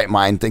my right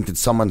mind, think that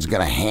someone's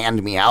going to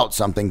hand me out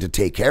something to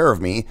take care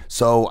of me.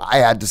 So I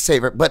had to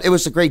save it. But it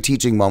was a great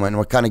teaching moment.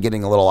 We're kind of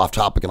getting a little off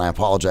topipic, and I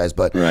apologize.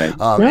 But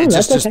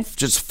it's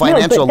just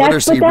financial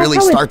literacy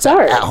really starts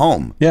at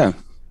home. Yeah.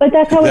 But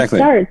that's how it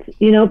starts.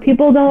 You know,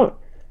 people don't,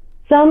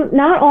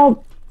 not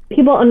all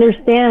people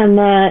understand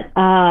that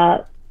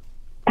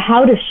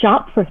how to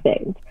shop for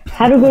things,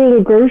 how to go to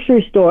the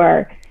grocery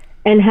store,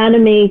 and how to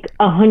make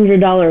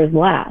 $100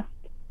 last.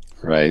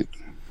 Right.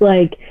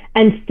 Like,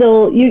 and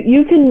still,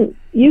 you can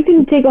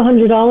take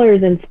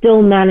 $100 and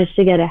still manage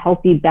to get a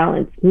healthy,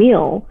 balanced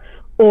meal,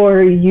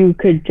 or you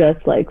could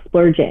just like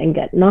splurge it and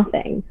get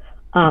nothing.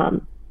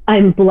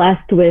 I'm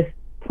blessed with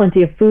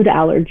plenty of food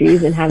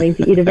allergies and having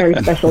to eat a very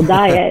special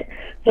diet,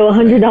 so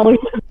 $100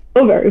 is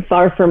very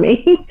far for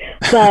me.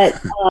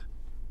 But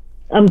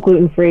I'm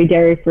gluten-free,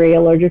 dairy-free,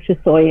 allergic to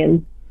soy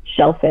and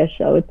shellfish,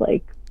 so it's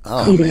like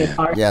eating is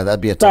hard. Yeah,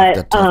 that'd be a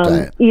tough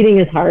diet. Eating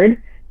is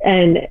hard.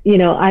 And, you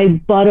know, I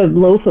bought a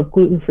loaf of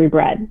gluten-free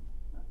bread,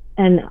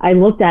 and I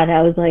looked at it,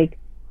 I was like,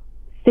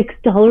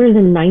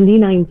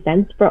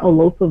 $6.99 for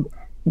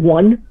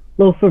one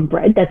loaf of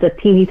bread. That's a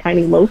teeny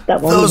tiny loaf.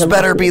 Those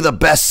better be the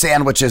best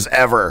sandwiches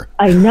ever.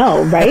 I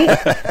know, right?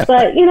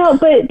 But, you know,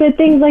 but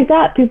things like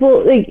that,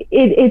 people, like,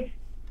 it's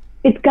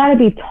got to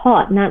be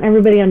taught. Not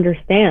everybody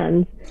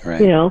understands.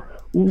 Right. You know,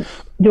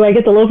 do I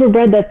get the loaf of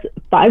bread that's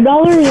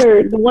 $5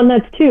 or the one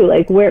that's $2?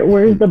 Like,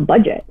 where's the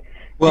budget?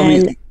 Well, and I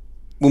mean,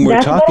 when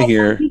we're talking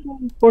here,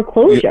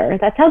 foreclosure,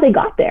 that's how they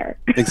got there.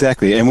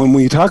 Exactly. And when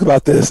we talk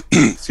about this,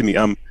 excuse me,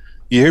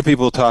 you hear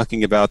people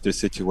talking about their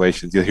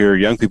situations. You'll hear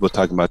young people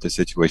talking about their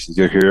situations.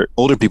 You'll hear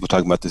older people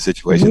talking about their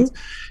situations.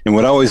 And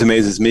what always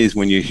amazes me is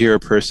when you hear a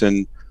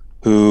person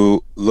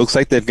who looks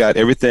like they've got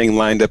everything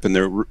lined up and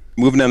they're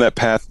moving down that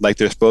path like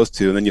they're supposed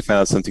to, and then you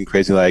find out something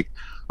crazy like,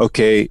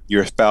 okay,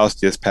 your spouse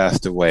just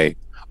passed away.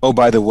 Oh,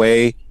 by the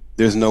way,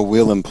 there's no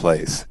will in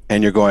place.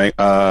 And you're going,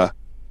 do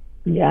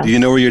you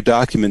know where your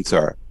documents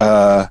are?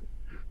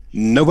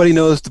 Nobody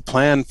knows the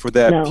plan for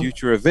that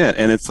future event.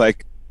 And it's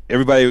like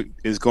everybody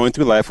is going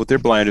through life with their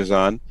blinders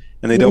on,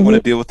 and they don't want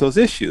to deal with those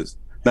issues.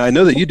 Now, I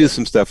know that you do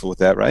some stuff with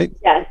that, right?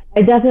 Yes,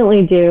 I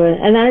definitely do.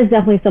 And that is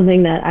definitely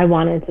something that I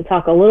wanted to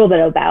talk a little bit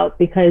about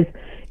because,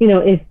 you know,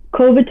 if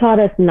COVID taught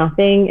us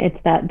nothing, it's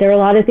that there are a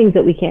lot of things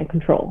that we can't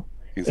control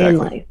in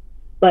life.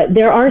 But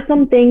there are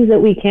some things that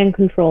we can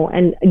control.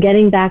 And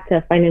getting back to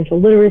financial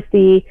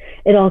literacy,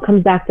 it all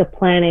comes back to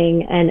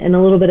planning and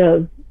a little bit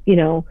of, you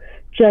know,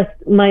 just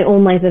my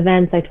own life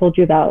events. I told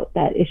you about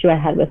that issue I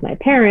had with my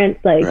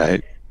parents.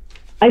 Like,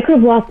 I could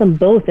have lost them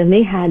both, and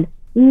they had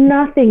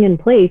nothing in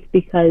place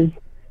because,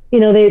 you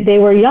know, they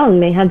were young.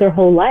 They had their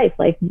whole life.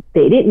 Like,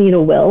 they didn't need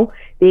a will.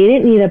 They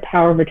didn't need a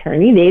power of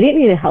attorney. They didn't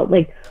need a help.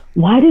 Like,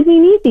 why did we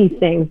need these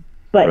things?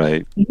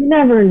 But you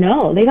never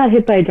know. They got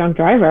hit by a drunk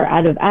driver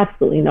out of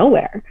absolutely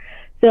nowhere.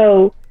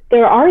 So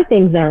there are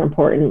things that are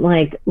important,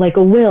 like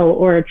a will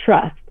or a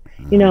trust.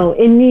 You know,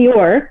 in New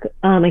York,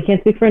 I can't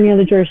speak for any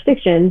other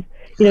jurisdictions.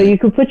 You know, you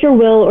could put your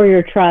will or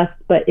your trust,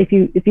 but if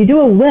you do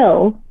a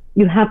will,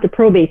 you have to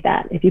probate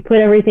that. If you put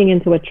everything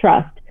into a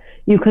trust,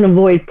 you can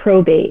avoid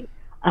probate.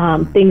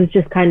 Things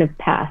just kind of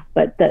pass,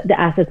 but the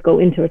assets go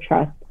into a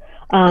trust.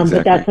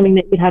 But that's something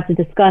that you'd have to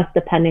discuss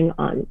depending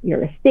on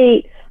your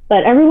estate.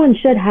 But everyone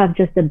should have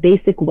just a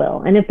basic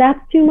will. And if that's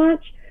too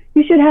much,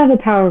 you should have a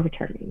power of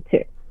attorney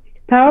too.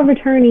 Power of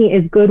attorney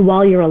is good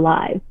while you're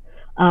alive.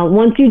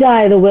 Once you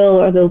die, the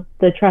will or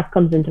the trust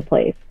comes into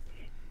place.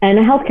 And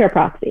a healthcare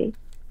proxy.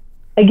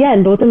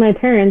 Again, both of my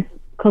parents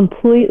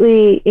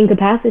completely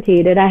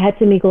incapacitated. I had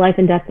to make life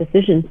and death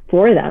decisions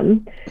for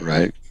them.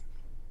 Right.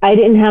 I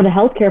didn't have a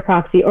healthcare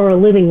proxy or a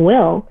living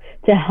will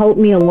to help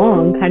me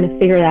along kind of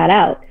figure that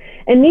out.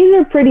 And these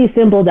are pretty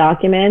simple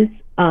documents.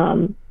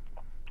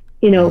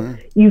 You know,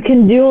 you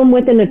can do them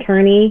with an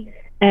attorney,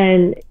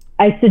 and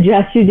I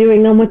suggest you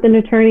doing them with an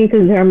attorney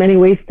because there are many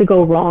ways to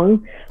go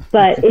wrong.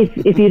 But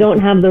if you don't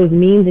have those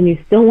means and you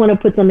still want to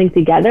put something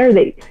together,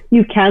 that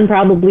you can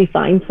probably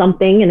find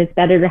something, and it's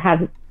better to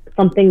have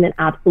something than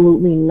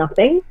absolutely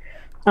nothing.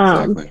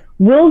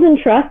 Wills and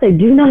trusts, I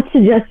do not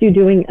suggest you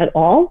doing at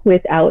all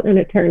without an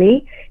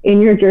attorney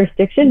in your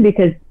jurisdiction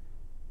because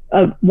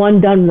one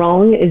done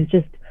wrong is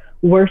just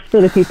worse for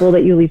the people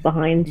that you leave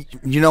behind.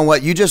 You know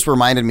what? You just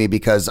reminded me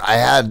because I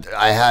had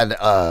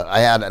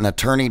an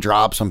attorney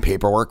drop some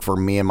paperwork for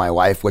me and my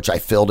wife, which I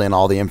filled in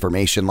all the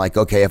information, like,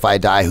 okay, if I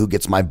die, who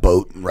gets my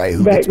boat, right?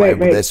 Who gets my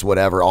this,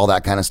 whatever, all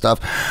that kind of stuff.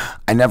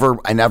 I never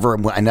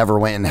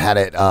went and had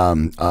it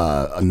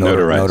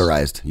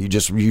notarized. You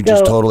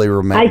just totally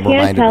reminded me.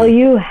 I can't tell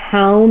you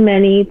how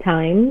many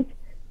times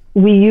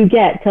you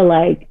get to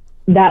like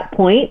that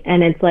point,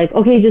 and it's like,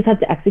 okay, you just have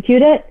to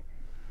execute it.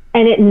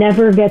 And it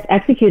never gets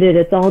executed.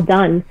 It's all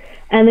done.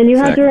 And then you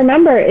have to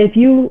remember, if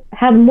you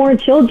have more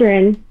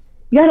children,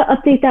 you got to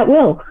update that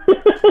will.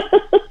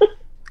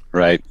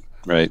 Right.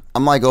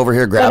 I'm like over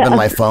here grabbing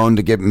my phone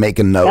to make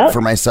a note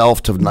for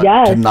myself to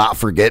not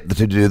forget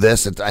to do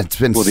this. It's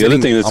been the other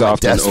thing that's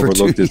often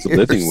overlooked is the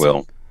living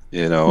will.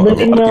 You know, a lot of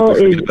people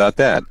forget about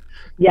that.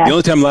 Yes. The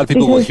only time a lot of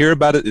people will hear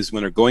about it is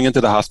when they're going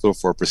into the hospital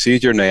for a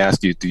procedure and they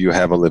ask you, do you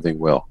have a living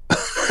will?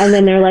 And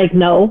then they're like,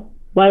 no.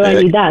 Why do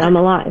I need that? I'm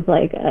alive.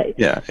 Like,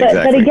 exactly.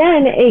 But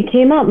again, it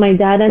came up. My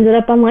dad ended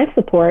up on life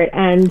support,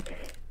 and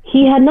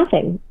he had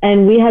nothing.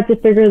 And we had to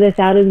figure this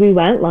out as we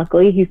went.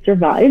 Luckily, he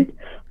survived.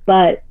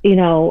 But you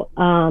know,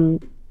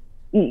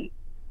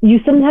 you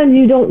sometimes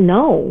you don't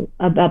know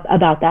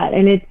about that,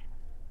 and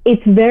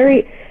it's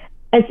very.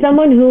 As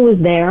someone who was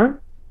there,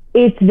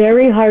 it's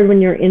very hard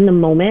when you're in the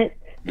moment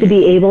to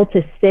be able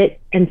to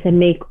sit and to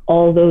make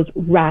all those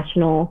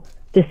rational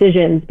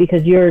decisions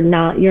because you're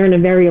in a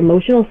very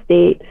emotional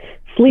state.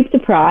 Sleep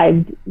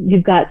deprived,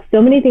 you've got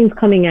so many things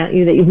coming at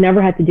you that you've never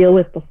had to deal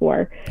with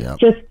before. Yep.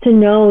 Just to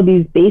know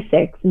these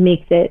basics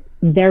makes it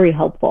very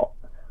helpful.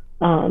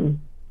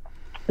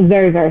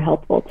 Very, very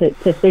helpful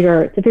to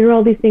figure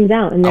all these things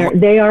out. And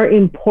they are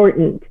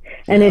important.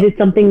 And it is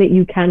something that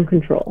you can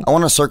control. I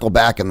want to circle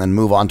back and then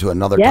move on to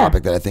another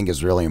topic that I think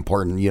is really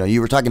important. You know,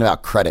 you were talking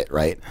about credit,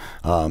 right?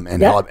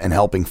 And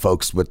helping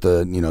folks with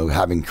the, you know,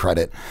 having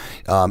credit.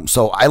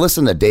 So I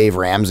listen to Dave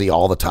Ramsey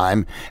all the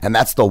time, and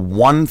that's the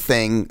one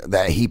thing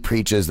that he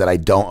preaches that I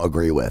don't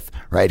agree with,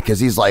 right? Because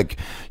he's like,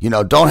 you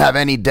know, don't have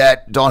any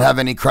debt, don't have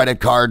any credit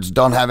cards,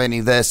 don't have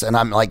any this. And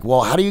I'm like,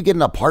 well, how do you get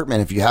an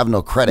apartment if you have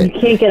no credit? You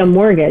can't get a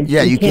mortgage.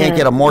 Yeah, you can't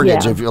get a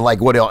mortgage if you're like,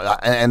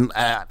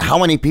 how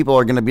many people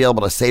are going to be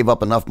able to save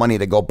up enough money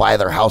to go buy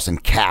their house in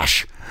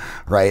cash,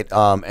 right?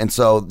 And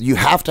so you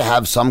have to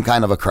have some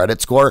kind of a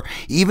credit score.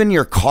 Even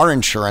your car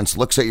insurance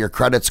looks at your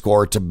credit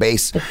score to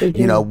base,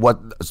 you know, what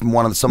some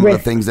of the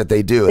things that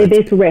they do. They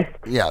base risk.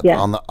 Yeah,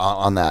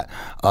 on that.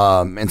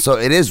 And so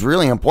it is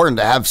really important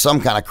to have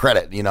some kind of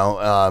credit, you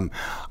know.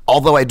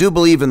 Although I do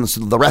believe in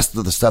the rest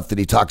of the stuff that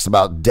he talks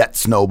about, debt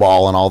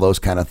snowball and all those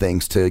kind of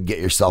things to get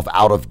yourself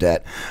out of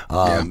debt,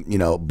 you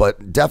know,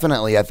 but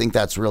definitely I think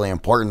that's really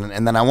important.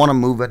 And then I want to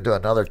move into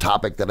another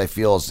topic that I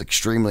feel is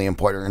extremely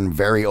important and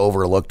very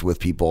overlooked with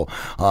people,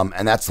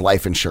 and that's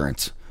life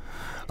insurance.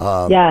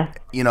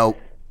 You know,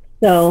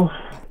 so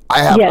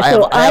I'm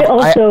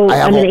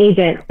an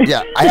agent.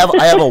 Yeah, I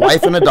have a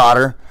wife and a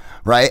daughter,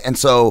 right? And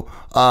so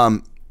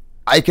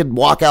I could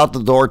walk out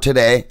the door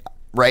today,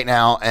 right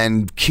now,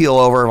 and keel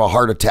over of a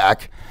heart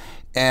attack.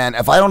 And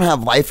if I don't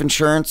have life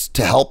insurance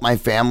to help my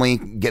family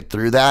get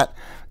through that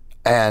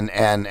and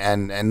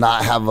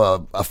not have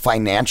a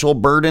financial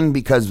burden,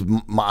 because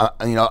you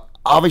know,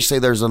 obviously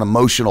there's an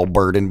emotional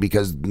burden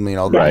because, you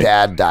know,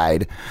 dad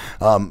died.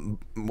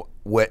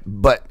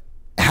 But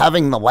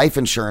having the life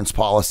insurance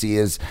policy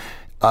is,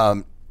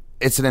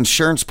 it's an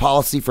insurance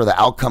policy for the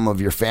outcome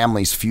of your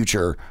family's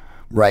future,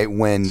 right?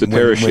 When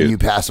you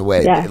pass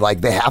away,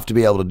 like they have to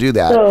be able to do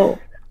that. So,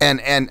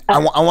 And I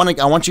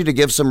want you to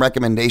give some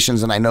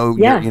recommendations, and I know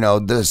you know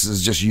this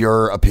is just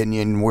your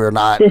opinion. We're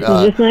not. This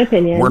is just my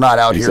opinion. We're not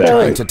out here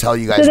trying to tell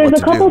you guys what to do. So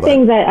there's a couple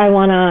things that I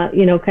want to,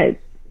 you know,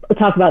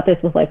 talk about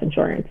this with life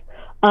insurance.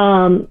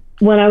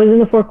 When I was in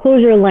the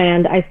foreclosure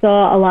land, I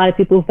saw a lot of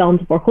people who fell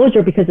into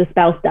foreclosure because the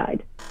spouse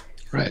died.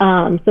 Right.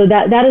 So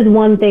that is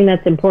one thing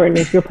that's important.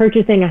 If you're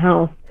purchasing a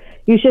house,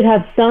 you should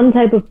have some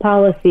type of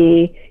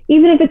policy,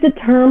 even if it's a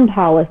term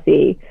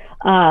policy,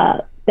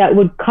 that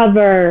would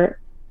cover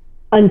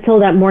until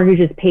that mortgage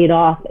is paid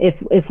off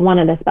if one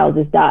of the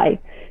spouses die,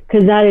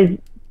 because that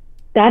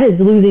is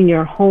losing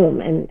your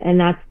home, and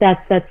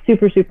that's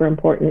super, super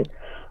important.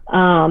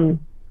 And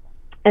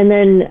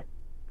then,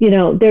 you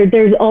know,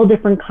 there's all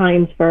different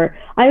kinds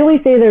I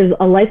always say there's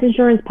a life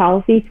insurance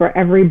policy for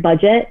every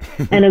budget,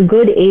 and a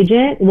good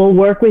agent will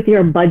work with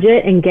your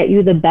budget and get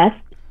you the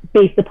best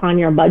based upon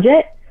your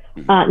budget,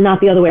 not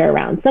the other way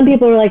around. Some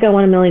people are like, I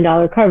want $1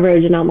 million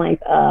coverage, and I'm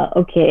like,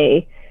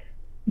 okay,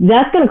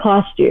 that's going to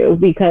cost you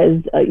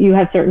because you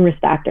have certain risk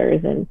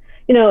factors, and,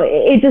 you know,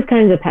 it just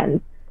kind of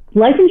depends.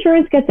 Life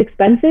insurance gets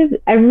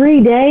expensive.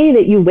 Every day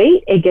that you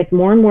wait, it gets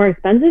more and more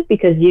expensive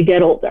because you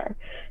get older.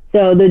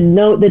 So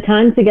the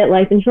time to get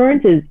life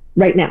insurance is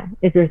right now,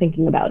 if you're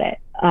thinking about it.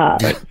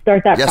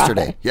 Start that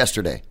process.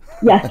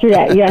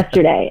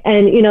 Yesterday.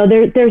 And, you know,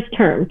 there's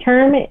term.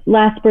 Term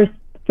lasts for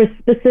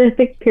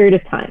specific period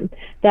of time.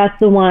 That's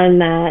the one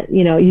that,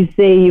 you know, you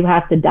say you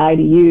have to die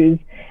to use.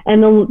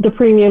 And the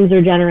premiums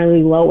are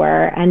generally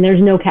lower, and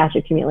there's no cash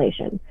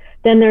accumulation.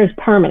 Then there's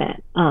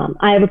permanent.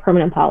 I have a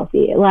permanent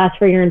policy. It lasts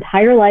for your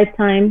entire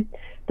lifetime.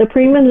 The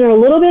premiums are a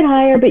little bit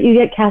higher, but you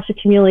get cash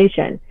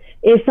accumulation.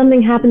 If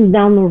something happens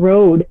down the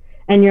road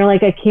and you're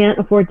like, I can't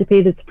afford to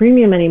pay this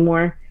premium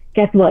anymore,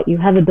 guess what? You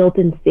have a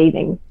built-in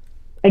savings.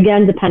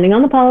 Again, depending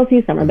on the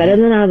policy, some are better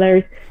than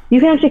others. You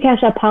can actually cash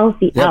that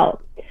policy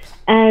out.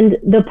 And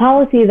the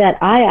policy that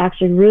I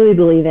actually really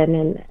believe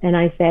in, and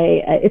I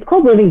say, it's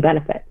called living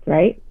benefits,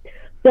 right?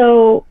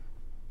 So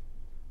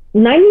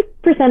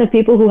 90% of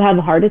people who have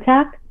a heart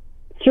attack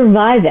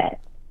survive it,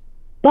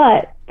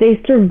 but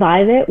they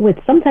survive it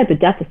with some type of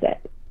deficit.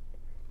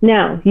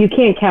 Now, you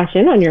can't cash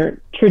in on your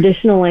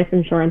traditional life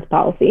insurance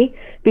policy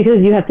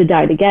because you have to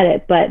die to get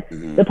it. But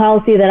the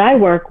policy that I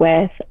work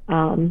with,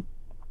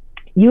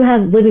 you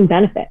have living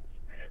benefits.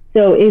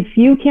 So if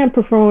you can't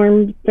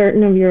perform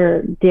certain of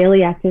your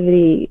daily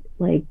activity,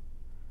 like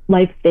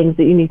life things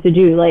that you need to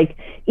do, like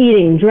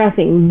eating,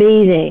 dressing,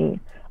 bathing,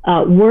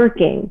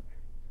 working,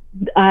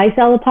 I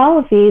sell a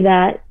policy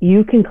that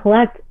you can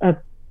collect a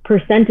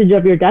percentage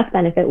of your death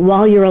benefit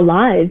while you're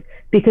alive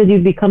because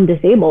you've become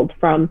disabled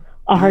from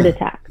a heart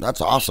attack.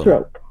 That's awesome.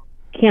 Stroke,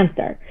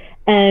 cancer.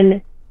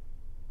 And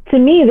to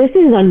me, this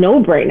is a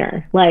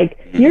no-brainer. Like,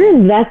 you're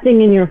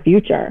investing in your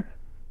future.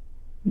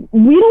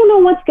 We don't know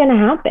what's going to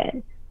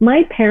happen.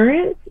 My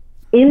parents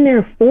in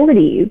their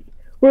 40s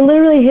were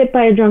literally hit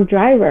by a drunk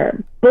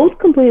driver, both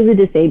completely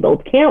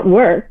disabled, can't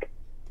work,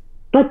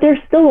 but they're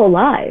still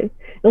alive.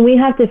 And we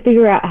have to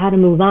figure out how to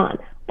move on.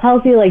 A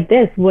policy like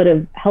this would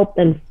have helped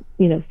them,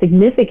 you know,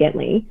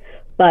 significantly,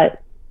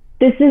 but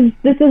this is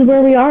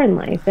where we are in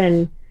life.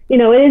 And, you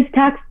know, it is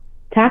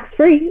tax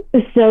free.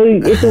 So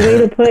it's a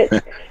way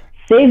to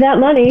save that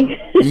money.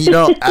 You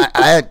know,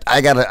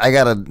 I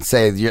gotta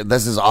say,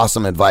 this is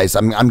awesome advice.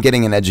 I'm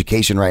getting an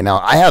education right now.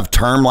 I have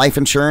term life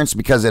insurance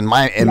because in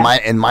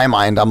my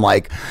mind, I'm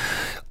like,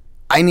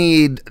 I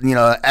need,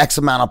 X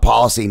amount of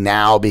policy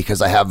now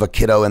because I have a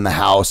kiddo in the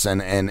house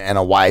and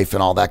a wife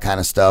and all that kind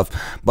of stuff.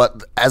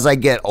 But as I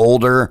get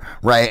older,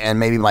 right, and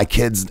maybe my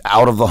kid's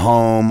out of the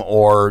home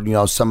or,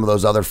 some of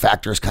those other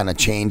factors kind of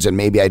change and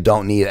maybe I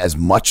don't need as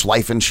much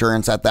life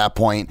insurance at that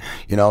point,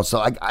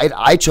 so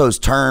I chose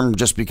term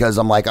just because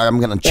I'm like, I'm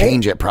going to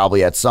change it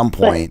probably at some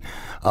point.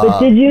 But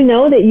did you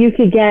know that you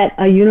could get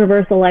a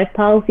universal life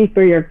policy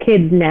for your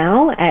kids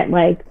now at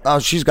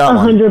she's got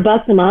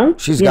 $100 a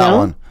month? She's got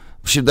one.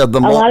 A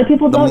lot of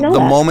people don't know the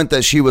that. moment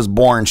that she was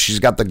born, she's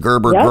got the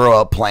Gerber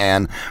grow up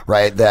plan,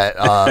 right?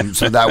 That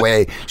so that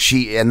way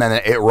and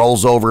then it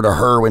rolls over to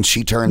her when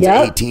she turns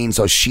 18,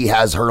 so she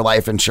has her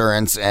life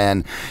insurance,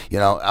 and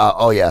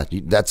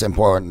that's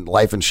important.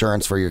 Life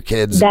insurance for your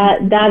kids.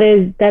 That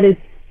is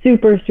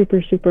super,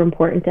 super, super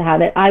important to have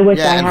it. I wish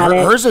I had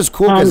it. Hers is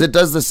cool because it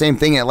does the same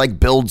thing. It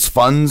builds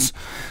funds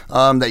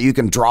that you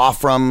can draw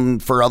from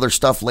for other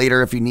stuff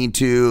later if you need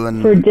to.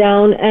 And for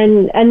down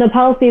and the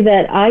policy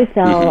that I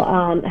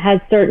sell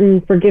has certain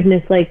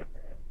forgiveness. Like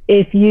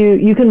if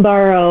you can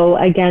borrow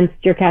against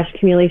your cash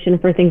accumulation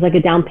for things like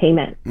a down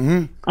payment,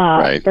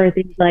 for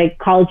things like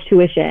college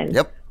tuition.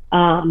 Yep.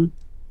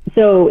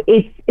 So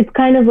it's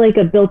kind of like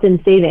a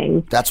built-in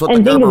savings. That's what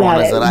the Gerber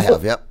one is that I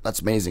have. Yep, that's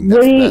amazing.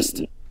 That's the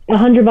best.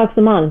 $100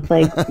 a month,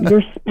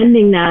 you're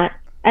spending that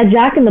at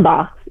Jack in the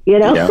Box,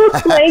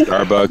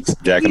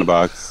 Starbucks, Jack in the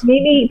Box.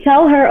 Maybe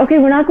tell her, okay,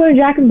 we're not going to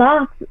Jack in the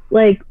Box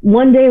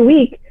one day a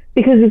week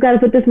because we've got to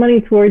put this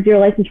money towards your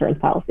life insurance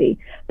policy.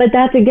 But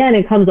that's, again,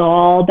 it comes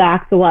all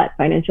back to what?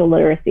 Financial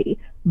literacy,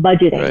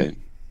 budgeting,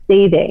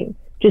 saving,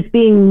 just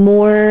being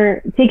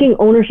more, taking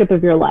ownership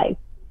of your life.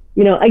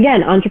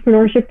 Again,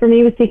 entrepreneurship for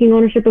me was taking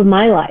ownership of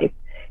my life.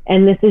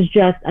 And this is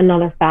just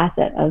another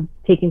facet of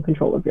taking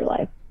control of your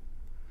life.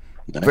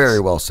 Nice. Very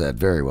well said.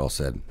 Very well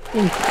said.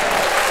 We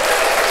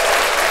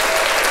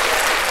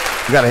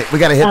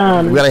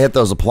gotta hit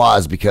those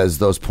applause because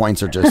those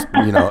points are just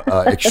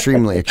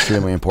extremely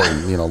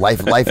important.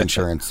 Life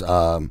insurance.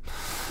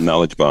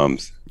 Knowledge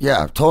bombs.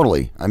 Yeah,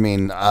 totally. I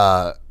mean,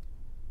 I'm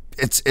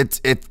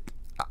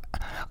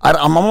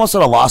almost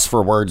at a loss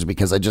for words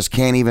because I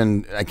can't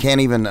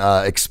even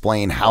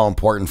explain how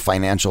important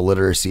financial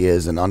literacy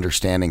is and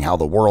understanding how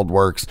the world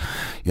works.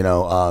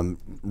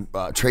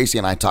 Tracy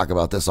and I talk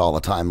about this all the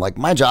time.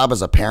 My job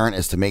as a parent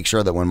is to make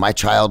sure that when my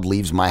child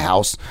leaves my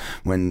house,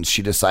 when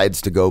she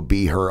decides to go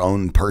be her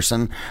own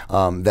person,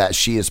 that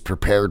she is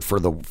prepared for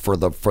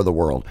the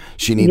world.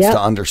 She needs to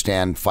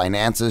understand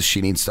finances. She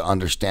needs to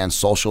understand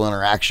social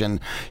interaction.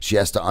 She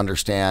has to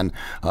understand,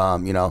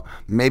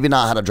 maybe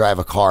not how to drive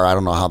a car. I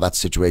don't know how that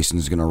situation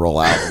is going to roll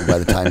out by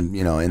the time,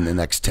 in the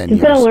next 10 years.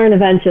 She's going to learn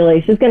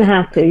eventually. She's going to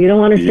have to. You don't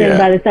want her standing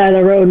by the side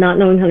of the road not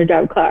knowing how to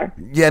drive a car.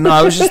 Yeah, no,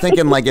 I was just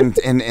thinking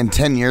in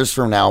 10 years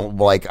from now,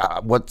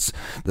 what's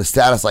the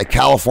status?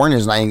 California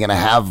is not even going to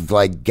have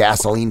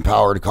gasoline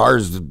powered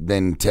cars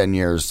in 10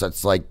 years.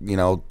 That's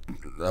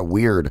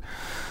weird.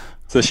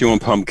 So she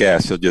won't pump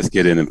gas. She'll just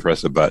get in and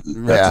press a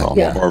button. That's all.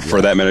 Yeah. Or for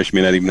that matter, she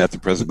may not even have to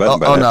press a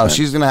button. Oh no,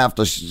 she's gonna have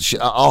to.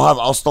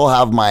 I'll still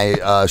have my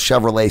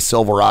Chevrolet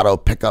Silverado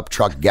pickup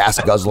truck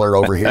gas guzzler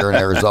over here in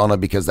Arizona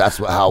because that's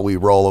how we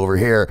roll over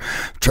here.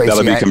 Tracy,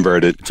 that'll be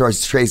converted.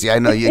 Tracy, I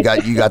know you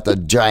got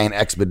the giant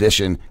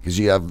Expedition because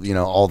you have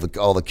all the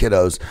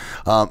kiddos.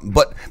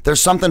 But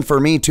there's something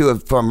for me too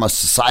from a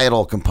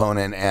societal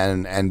component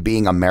and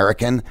being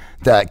American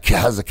that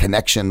has a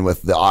connection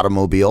with the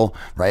automobile.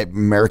 Right,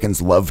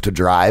 Americans love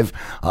to drive,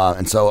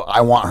 and so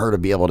I want her to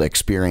be able to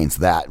experience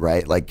that,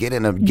 right? Get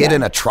in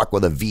a truck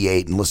with a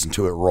V8 and listen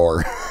to it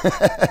roar.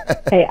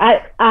 Hey,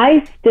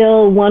 I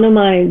still, one of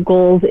my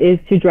goals is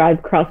to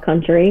drive cross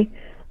country.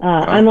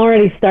 I'm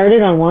already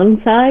started on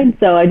one side,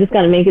 so I just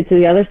got to make it to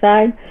the other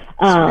side.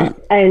 And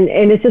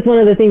it's just one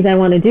of the things I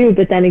want to do.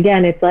 But then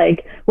again, it's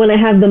when I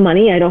have the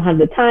money, I don't have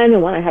the time,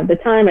 and when I have the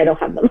time, I don't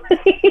have the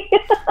money.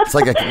 It's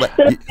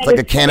like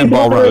a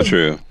cannonball run.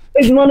 True.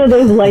 It's one of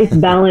those life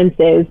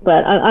balances,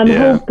 but I'm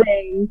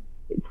hoping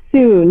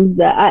soon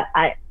that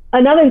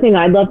another thing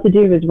I'd love to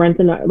do is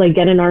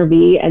get an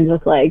RV and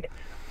just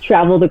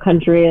travel the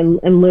country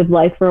and live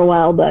life for a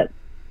while, but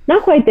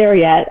not quite there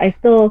yet. I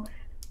still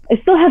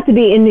have to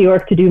be in New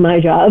York to do my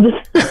job.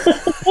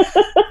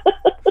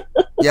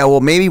 Yeah,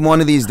 well, maybe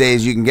one of these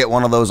days you can get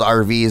one of those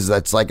RVs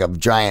that's like a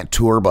giant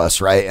tour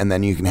bus, right? And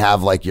then you can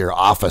have your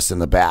office in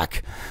the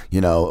back,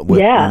 so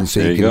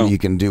you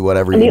can do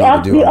whatever you need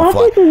to do. The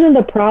office isn't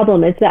the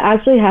problem. It's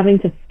actually having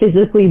to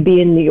physically be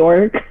in New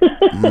York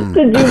to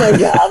do my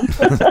job.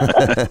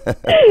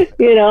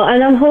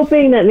 And I'm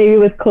hoping that maybe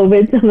with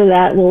COVID, some of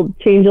that will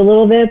change a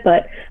little bit,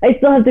 but I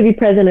still have to be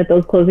present at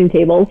those closing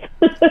tables.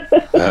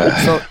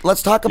 So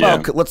let's talk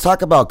about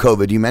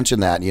COVID. You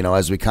mentioned that,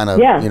 as we kind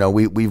of,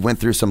 we went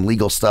through some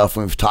legal stuff.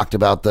 We've talked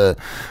about the,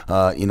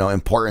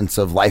 importance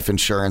of life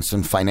insurance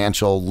and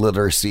financial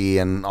literacy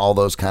and all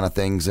those kind of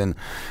things. And,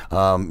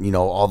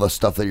 all the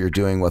stuff that you're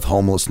doing with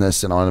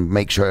homelessness, and I want to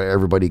make sure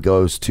everybody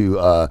goes to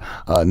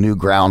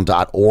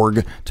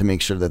newground.org to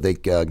make sure that they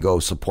go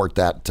support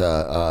that.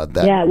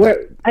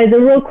 We're, as a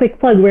real quick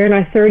plug, we're in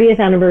our 30th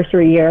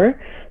anniversary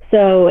year.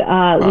 So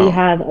we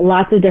have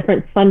lots of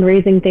different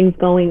fundraising things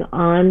going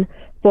on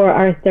for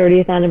our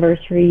 30th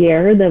anniversary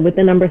year, with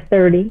the number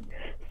 30.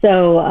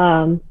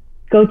 So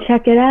go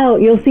check it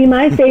out. You'll see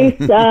my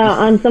face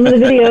on some of the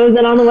videos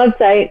and on the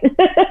website.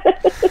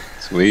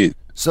 Sweet.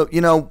 So,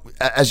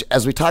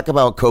 as we talk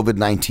about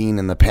COVID-19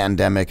 and the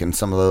pandemic and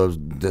some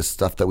of this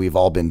stuff that we've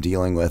all been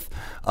dealing with,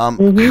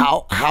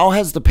 how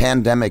has the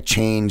pandemic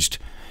changed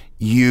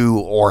you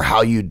or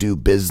how you do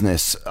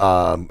business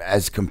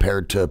as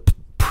compared to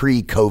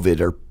pre-COVID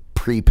or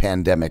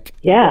pre-pandemic?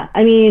 Yeah,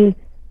 I mean,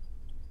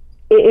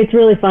 it's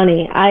really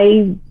funny.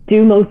 I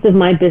do most of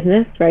my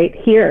business right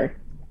here.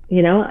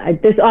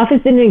 This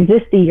office didn't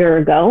exist a year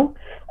ago.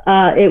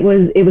 It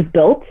was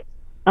built.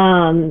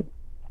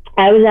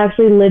 I was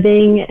actually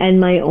living in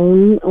my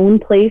own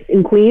place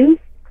in Queens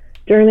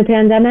during the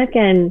pandemic,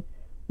 and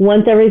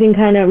once everything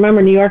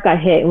remember New York got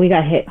hit, and we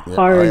got hit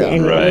hard,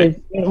 and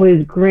it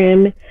was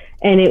grim,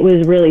 and it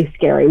was really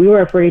scary. We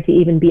were afraid to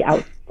even be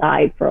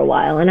outside for a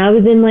while, and I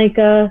was in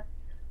an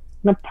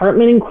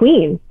apartment in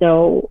Queens.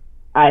 So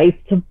I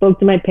spoke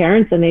to my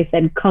parents, and they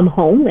said, "Come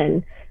home,"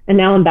 and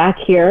now I'm back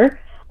here,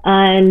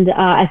 and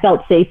I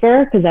felt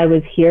safer because I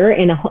was here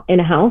in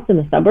a house in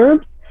the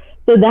suburbs.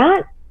 So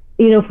that,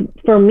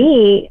 for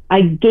me,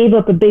 I gave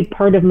up a big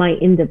part of my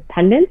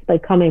independence by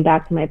coming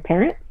back to my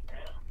parents.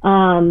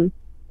 So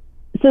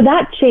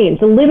that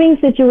changed. The living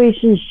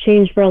situations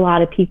changed for a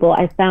lot of people.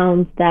 I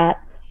found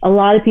that a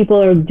lot of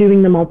people are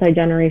doing the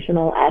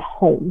multi-generational at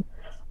home.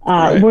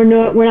 We're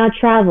not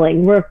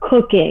traveling. We're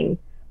cooking.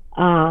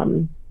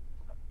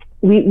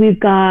 We've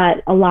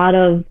got a lot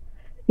of,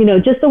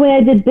 just the way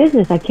I did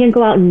business. I can't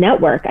go out and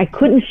network. I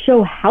couldn't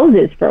show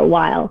houses for a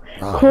while.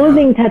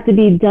 Closings had to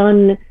be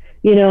done,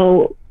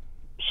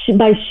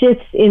 by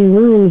shifts in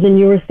rooms, and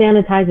you were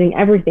sanitizing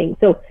everything.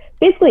 So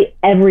basically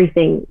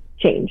everything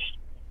changed.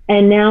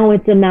 And now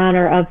it's a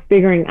matter of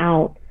figuring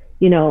out,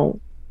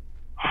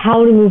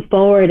 how to move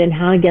forward and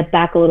how to get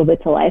back a little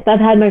bit to life. I've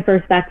had my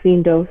first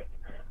vaccine dose.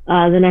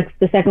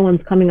 The second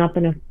one's coming up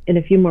in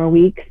a few more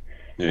weeks.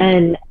 Yeah.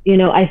 And,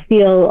 I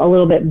feel a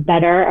little bit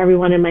better.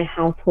 Everyone in my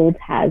household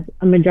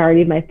a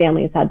majority of my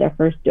family has had their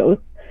first dose.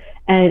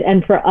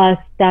 And for us,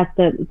 that's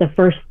the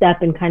first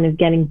step in kind of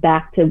getting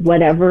back to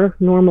whatever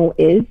normal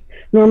is.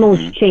 Normal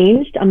has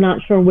changed. I'm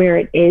not sure where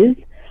it is,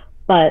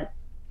 but,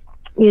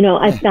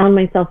 I found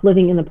myself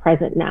living in the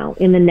present now,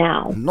 in the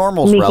now.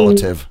 Normal's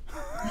relative.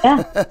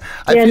 Yeah.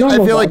 I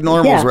feel like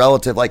normal's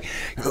relative. Like,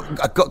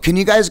 can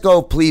you guys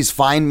go please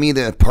find me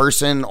the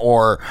person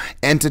or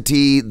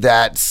entity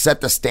that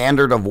set the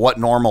standard of what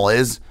normal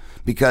is?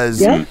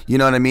 Because you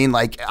know what I mean?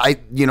 Like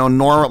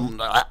normal,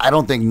 I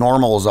don't think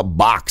normal is a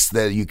box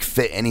that you can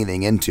fit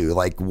anything into.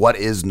 Like, what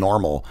is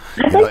normal?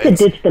 I'd like to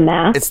ditch the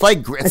mask. It's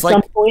like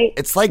some point,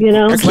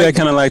 Actually, I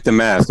kind of like the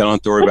mask. I don't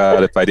have to worry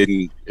about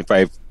if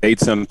I ate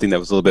something that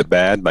was a little bit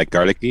bad, like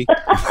garlicky, get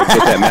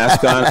that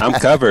mask on, I'm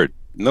covered.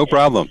 No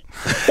problem.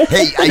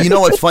 Hey, you know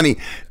what's funny?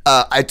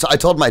 I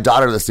told my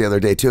daughter this the other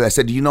day too. I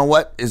said, you know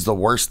what is the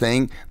worst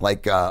thing?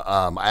 Like,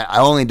 I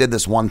only did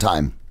this one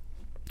time.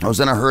 I was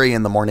in a hurry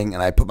in the morning,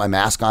 and I put my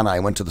mask on, and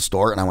I went to the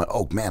store, and I went,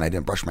 oh, man, I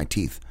didn't brush my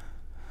teeth.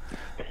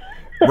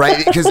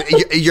 Right? Because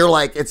you're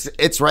like,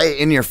 it's right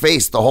in your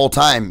face the whole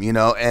time,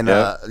 and,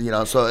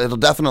 so it'll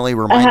definitely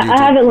remind you. I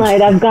haven't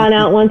lied. I've gone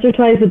out once or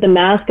twice with the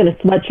mask and a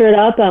sweatshirt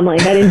up. I'm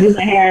like, I didn't do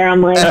my hair.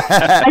 I'm like,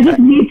 I just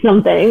need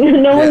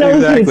something. No one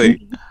knows.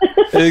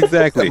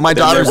 Exactly. My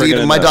daughter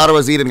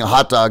was eating a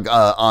hot dog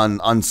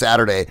on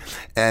Saturday,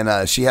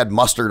 and she had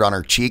mustard on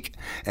her cheek,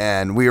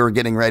 and we were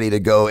getting ready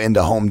to go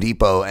into Home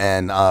Depot,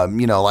 and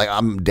like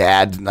I'm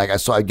dad,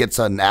 so I get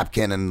a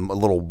napkin and a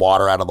little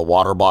water out of the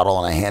water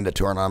bottle, and I hand it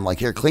to her, and I'm like,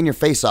 here, clean your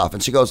face off.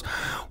 And she goes,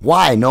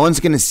 why? No one's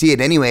going to see it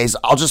anyways.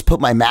 I'll just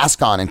put my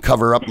mask on and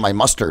cover up my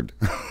mustard.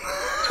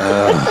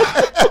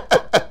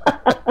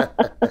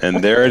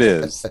 And there it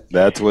is.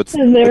 That's what's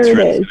and there it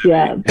is.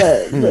 Yeah,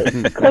 but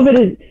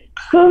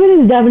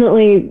COVID is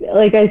definitely,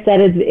 like I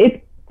said,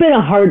 it's been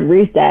a hard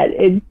reset.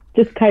 It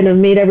just kind of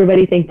made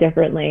everybody think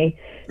differently.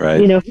 Right.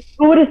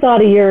 Who would have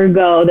thought a year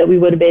ago that we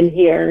would have been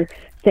here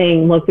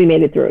saying, look, we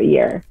made it through a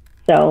year.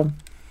 So,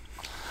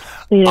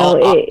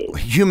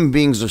 human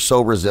beings are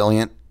so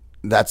resilient.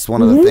 That's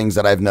one of the things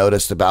that I've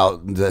noticed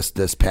about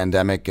this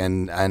pandemic,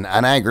 and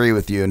I agree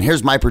with you. And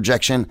here's my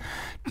projection.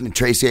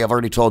 Tracy, I've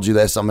already told you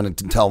this. I'm going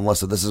to tell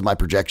Melissa, this is my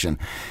projection.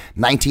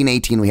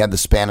 1918, we had the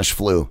Spanish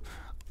flu.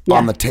 Yeah.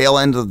 On the tail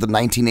end of the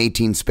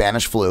 1918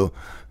 Spanish flu,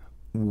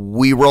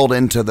 we rolled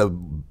into the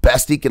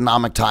best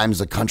economic times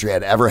the country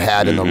had ever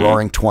had in the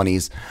roaring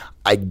 20s.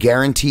 I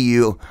guarantee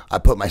you, I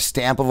put my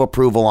stamp of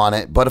approval on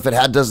it. But if it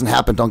doesn't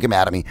happen, don't get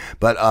mad at me.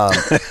 But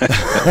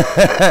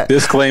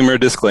disclaimer.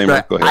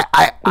 Go ahead.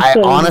 I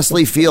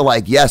honestly feel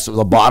like, yes,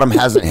 the bottom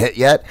hasn't hit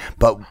yet,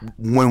 but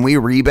when we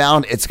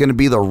rebound, it's going to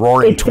be the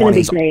roaring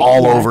 20s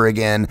all over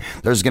again.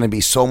 There's going to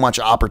be so much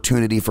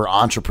opportunity for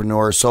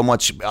entrepreneurs, so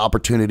much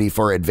opportunity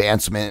for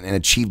advancement and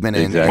achievement.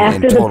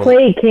 After the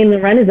plague came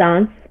the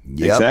Renaissance.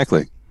 Yep.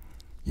 Exactly.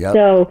 Yep.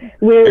 So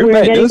we're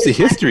getting the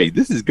history.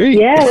 This is great.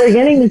 Yeah, we're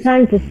getting the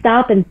time to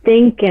stop and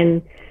think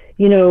and,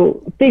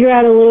 figure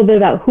out a little bit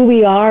about who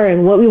we are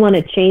and what we want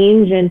to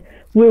change, and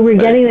we're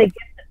getting the gift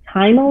of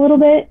time a little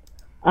bit.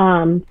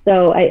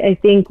 So I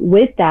think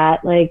with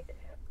that,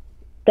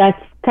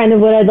 that's kind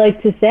of what I'd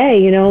like to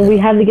say. We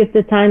have the gift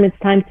of time. It's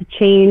time to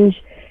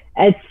change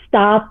and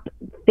stop,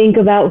 think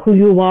about who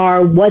you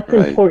are, what's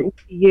important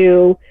to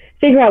you,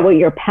 figure out what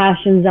your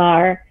passions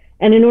are.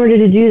 And in order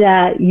to do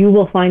that, you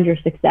will find your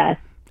success.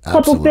 A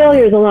couple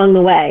failures along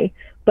the way,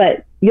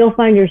 but you'll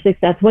find your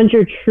success once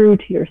you're true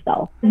to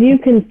yourself. You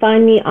can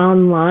find me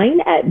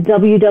online at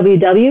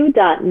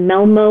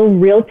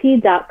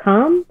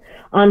www.melmorealty.com,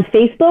 on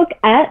Facebook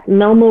at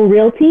Melmo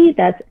Realty,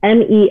 that's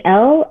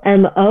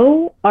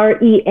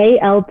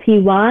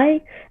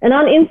MELMOREALTY, and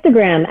on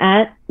Instagram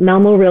at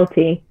Melmo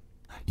Realty.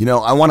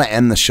 I want to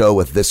end the show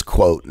with this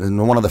quote,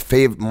 and one of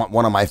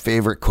my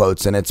favorite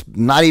quotes, and it's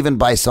not even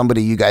by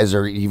somebody you guys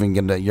are even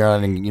gonna. You're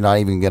not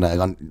even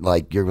gonna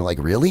You're like,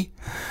 really?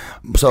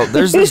 So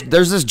there's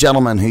this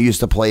gentleman who used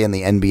to play in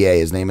the NBA.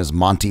 His name is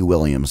Monty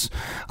Williams.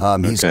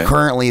 He's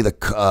currently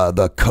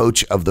the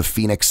coach of the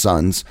Phoenix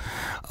Suns.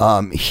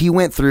 He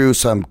went through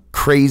some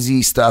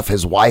crazy stuff.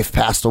 His wife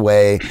passed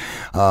away,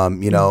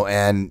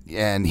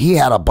 and he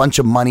had a bunch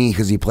of money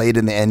because he played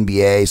in the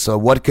NBA. So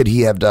what could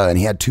he have done?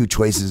 He had two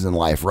choices in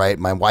life, right?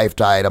 My wife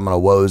died. I'm going to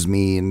woes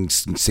me and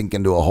sink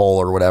into a hole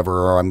or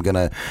whatever, or I'm going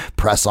to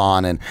press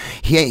on. And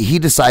he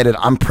decided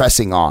I'm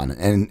pressing on.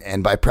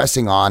 And by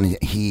pressing on,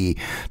 he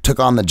took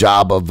on the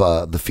job of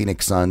the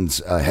Phoenix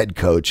Suns head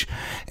coach.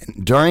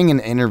 During an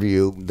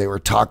interview, they were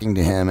talking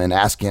to him and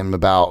asking him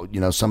about,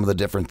 some of the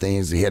different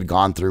things he had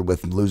gone through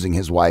with losing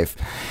his wife.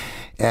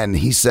 And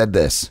he said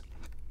this: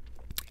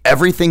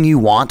 everything you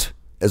want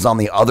is on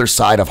the other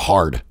side of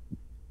hard.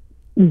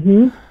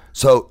 Mm-hmm.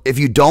 So if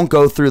you don't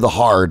go through the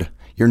hard,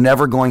 you're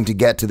never going to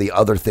get to the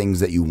other things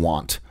that you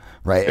want.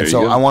 Right. And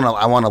so I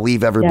want to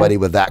leave everybody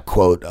with that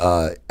quote.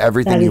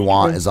 Everything you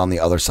want is on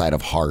the other side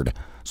of hard.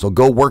 So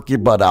go work your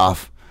butt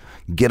off,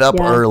 get up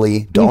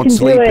early, don't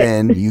sleep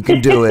in. You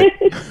can do it.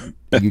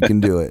 You can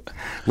do it.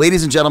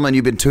 Ladies and gentlemen,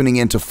 you've been tuning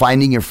in to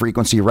Finding Your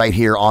Frequency right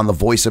here on the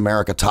Voice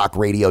America Talk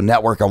Radio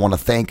Network. I want to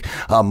thank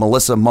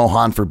Melissa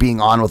Mohan for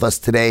being on with us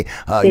today.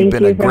 You've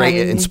been a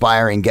great,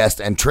 inspiring guest.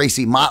 And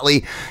Tracy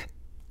Motley,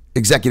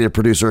 executive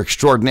producer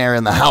extraordinaire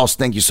in the house.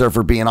 Thank you, sir,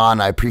 for being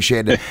on. I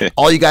appreciate it.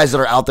 All you guys that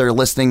are out there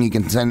listening, you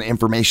can send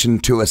information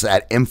to us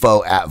at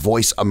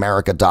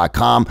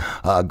info@voiceamerica.com.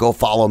 Go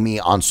follow me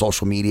on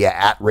social media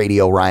at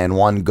Radio Ryan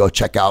 1. Go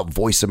check out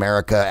Voice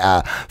America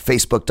at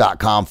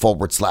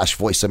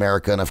facebook.com/Voice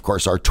America. And of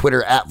course, our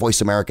Twitter at Voice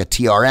America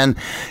TRN.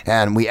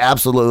 And we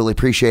absolutely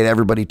appreciate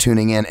everybody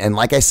tuning in. And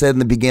like I said in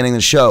the beginning of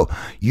the show,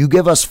 you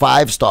give us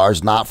 5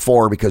 stars, not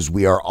 4, because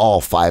we are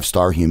all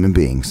 5-star human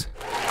beings.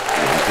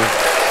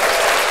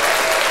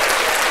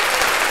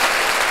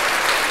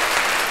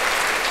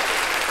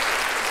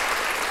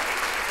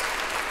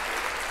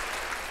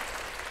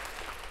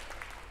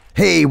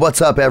 Hey,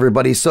 what's up,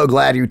 everybody? So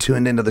glad you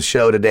tuned into the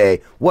show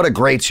today. What a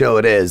great show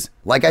it is.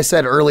 Like I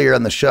said earlier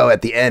in the show,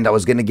 at the end, I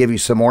was going to give you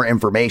some more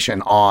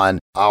information on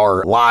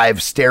our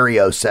live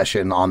stereo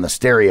session on the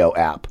Stereo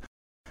app.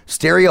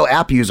 Stereo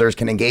app users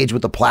can engage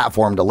with the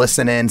platform to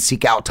listen in,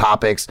 seek out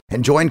topics,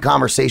 and join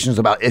conversations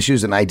about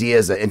issues and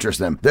ideas that interest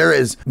them. There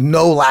is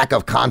no lack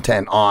of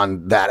content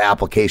on that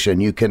application.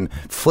 You can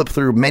flip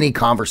through many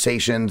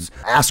conversations,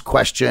 ask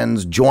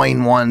questions,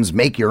 join ones,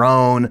 make your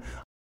own.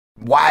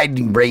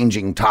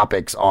 Wide-ranging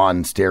topics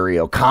on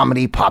Stereo: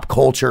 comedy, pop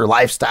culture,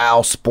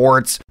 lifestyle,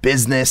 sports,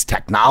 business,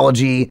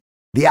 technology.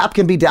 The app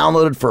can be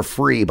downloaded for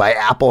free by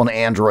Apple and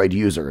Android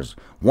users.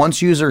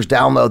 Once users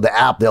download the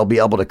app, they'll be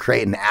able to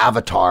create an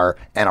avatar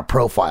and a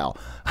profile.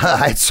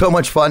 I had so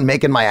much fun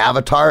making my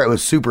avatar. It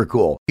was super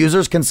cool.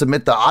 Users can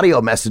submit the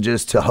audio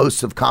messages to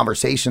hosts of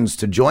conversations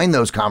to join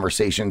those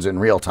conversations in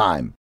real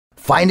time.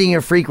 Finding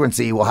Your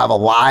Frequency will have a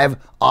live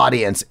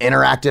audience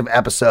interactive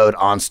episode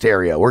on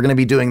Stereo. We're going to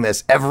be doing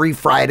this every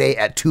Friday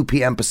at 2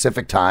 p.m.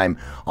 Pacific time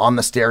on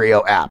the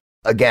Stereo app.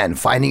 Again,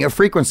 Finding Your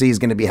Frequency is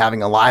going to be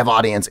having a live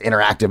audience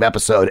interactive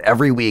episode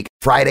every week,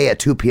 Friday at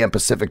 2 p.m.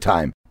 Pacific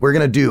time. We're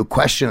going to do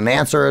question and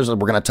answers. We're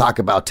going to talk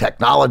about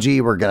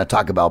technology. We're going to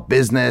talk about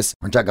business.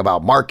 We're going to talk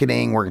about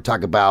marketing. We're going to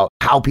talk about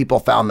how people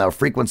found their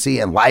frequency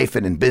in life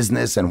and in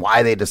business and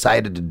why they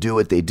decided to do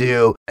what they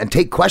do, and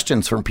take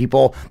questions from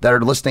people that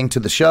are listening to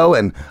the show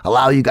and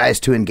allow you guys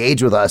to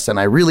engage with us. And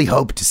I really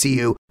hope to see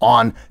you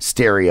on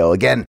Stereo.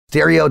 Again,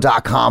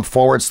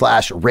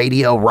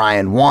 stereo.com/Radio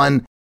Ryan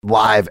 1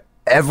 live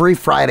every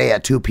Friday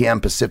at 2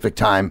 p.m. Pacific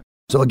time.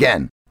 So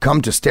again,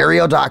 come to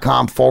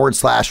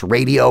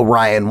stereo.com/Radio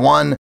Ryan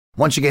 1.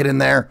 Once you get in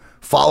there,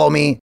 follow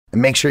me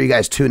and make sure you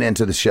guys tune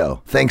into the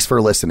show. Thanks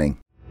for listening.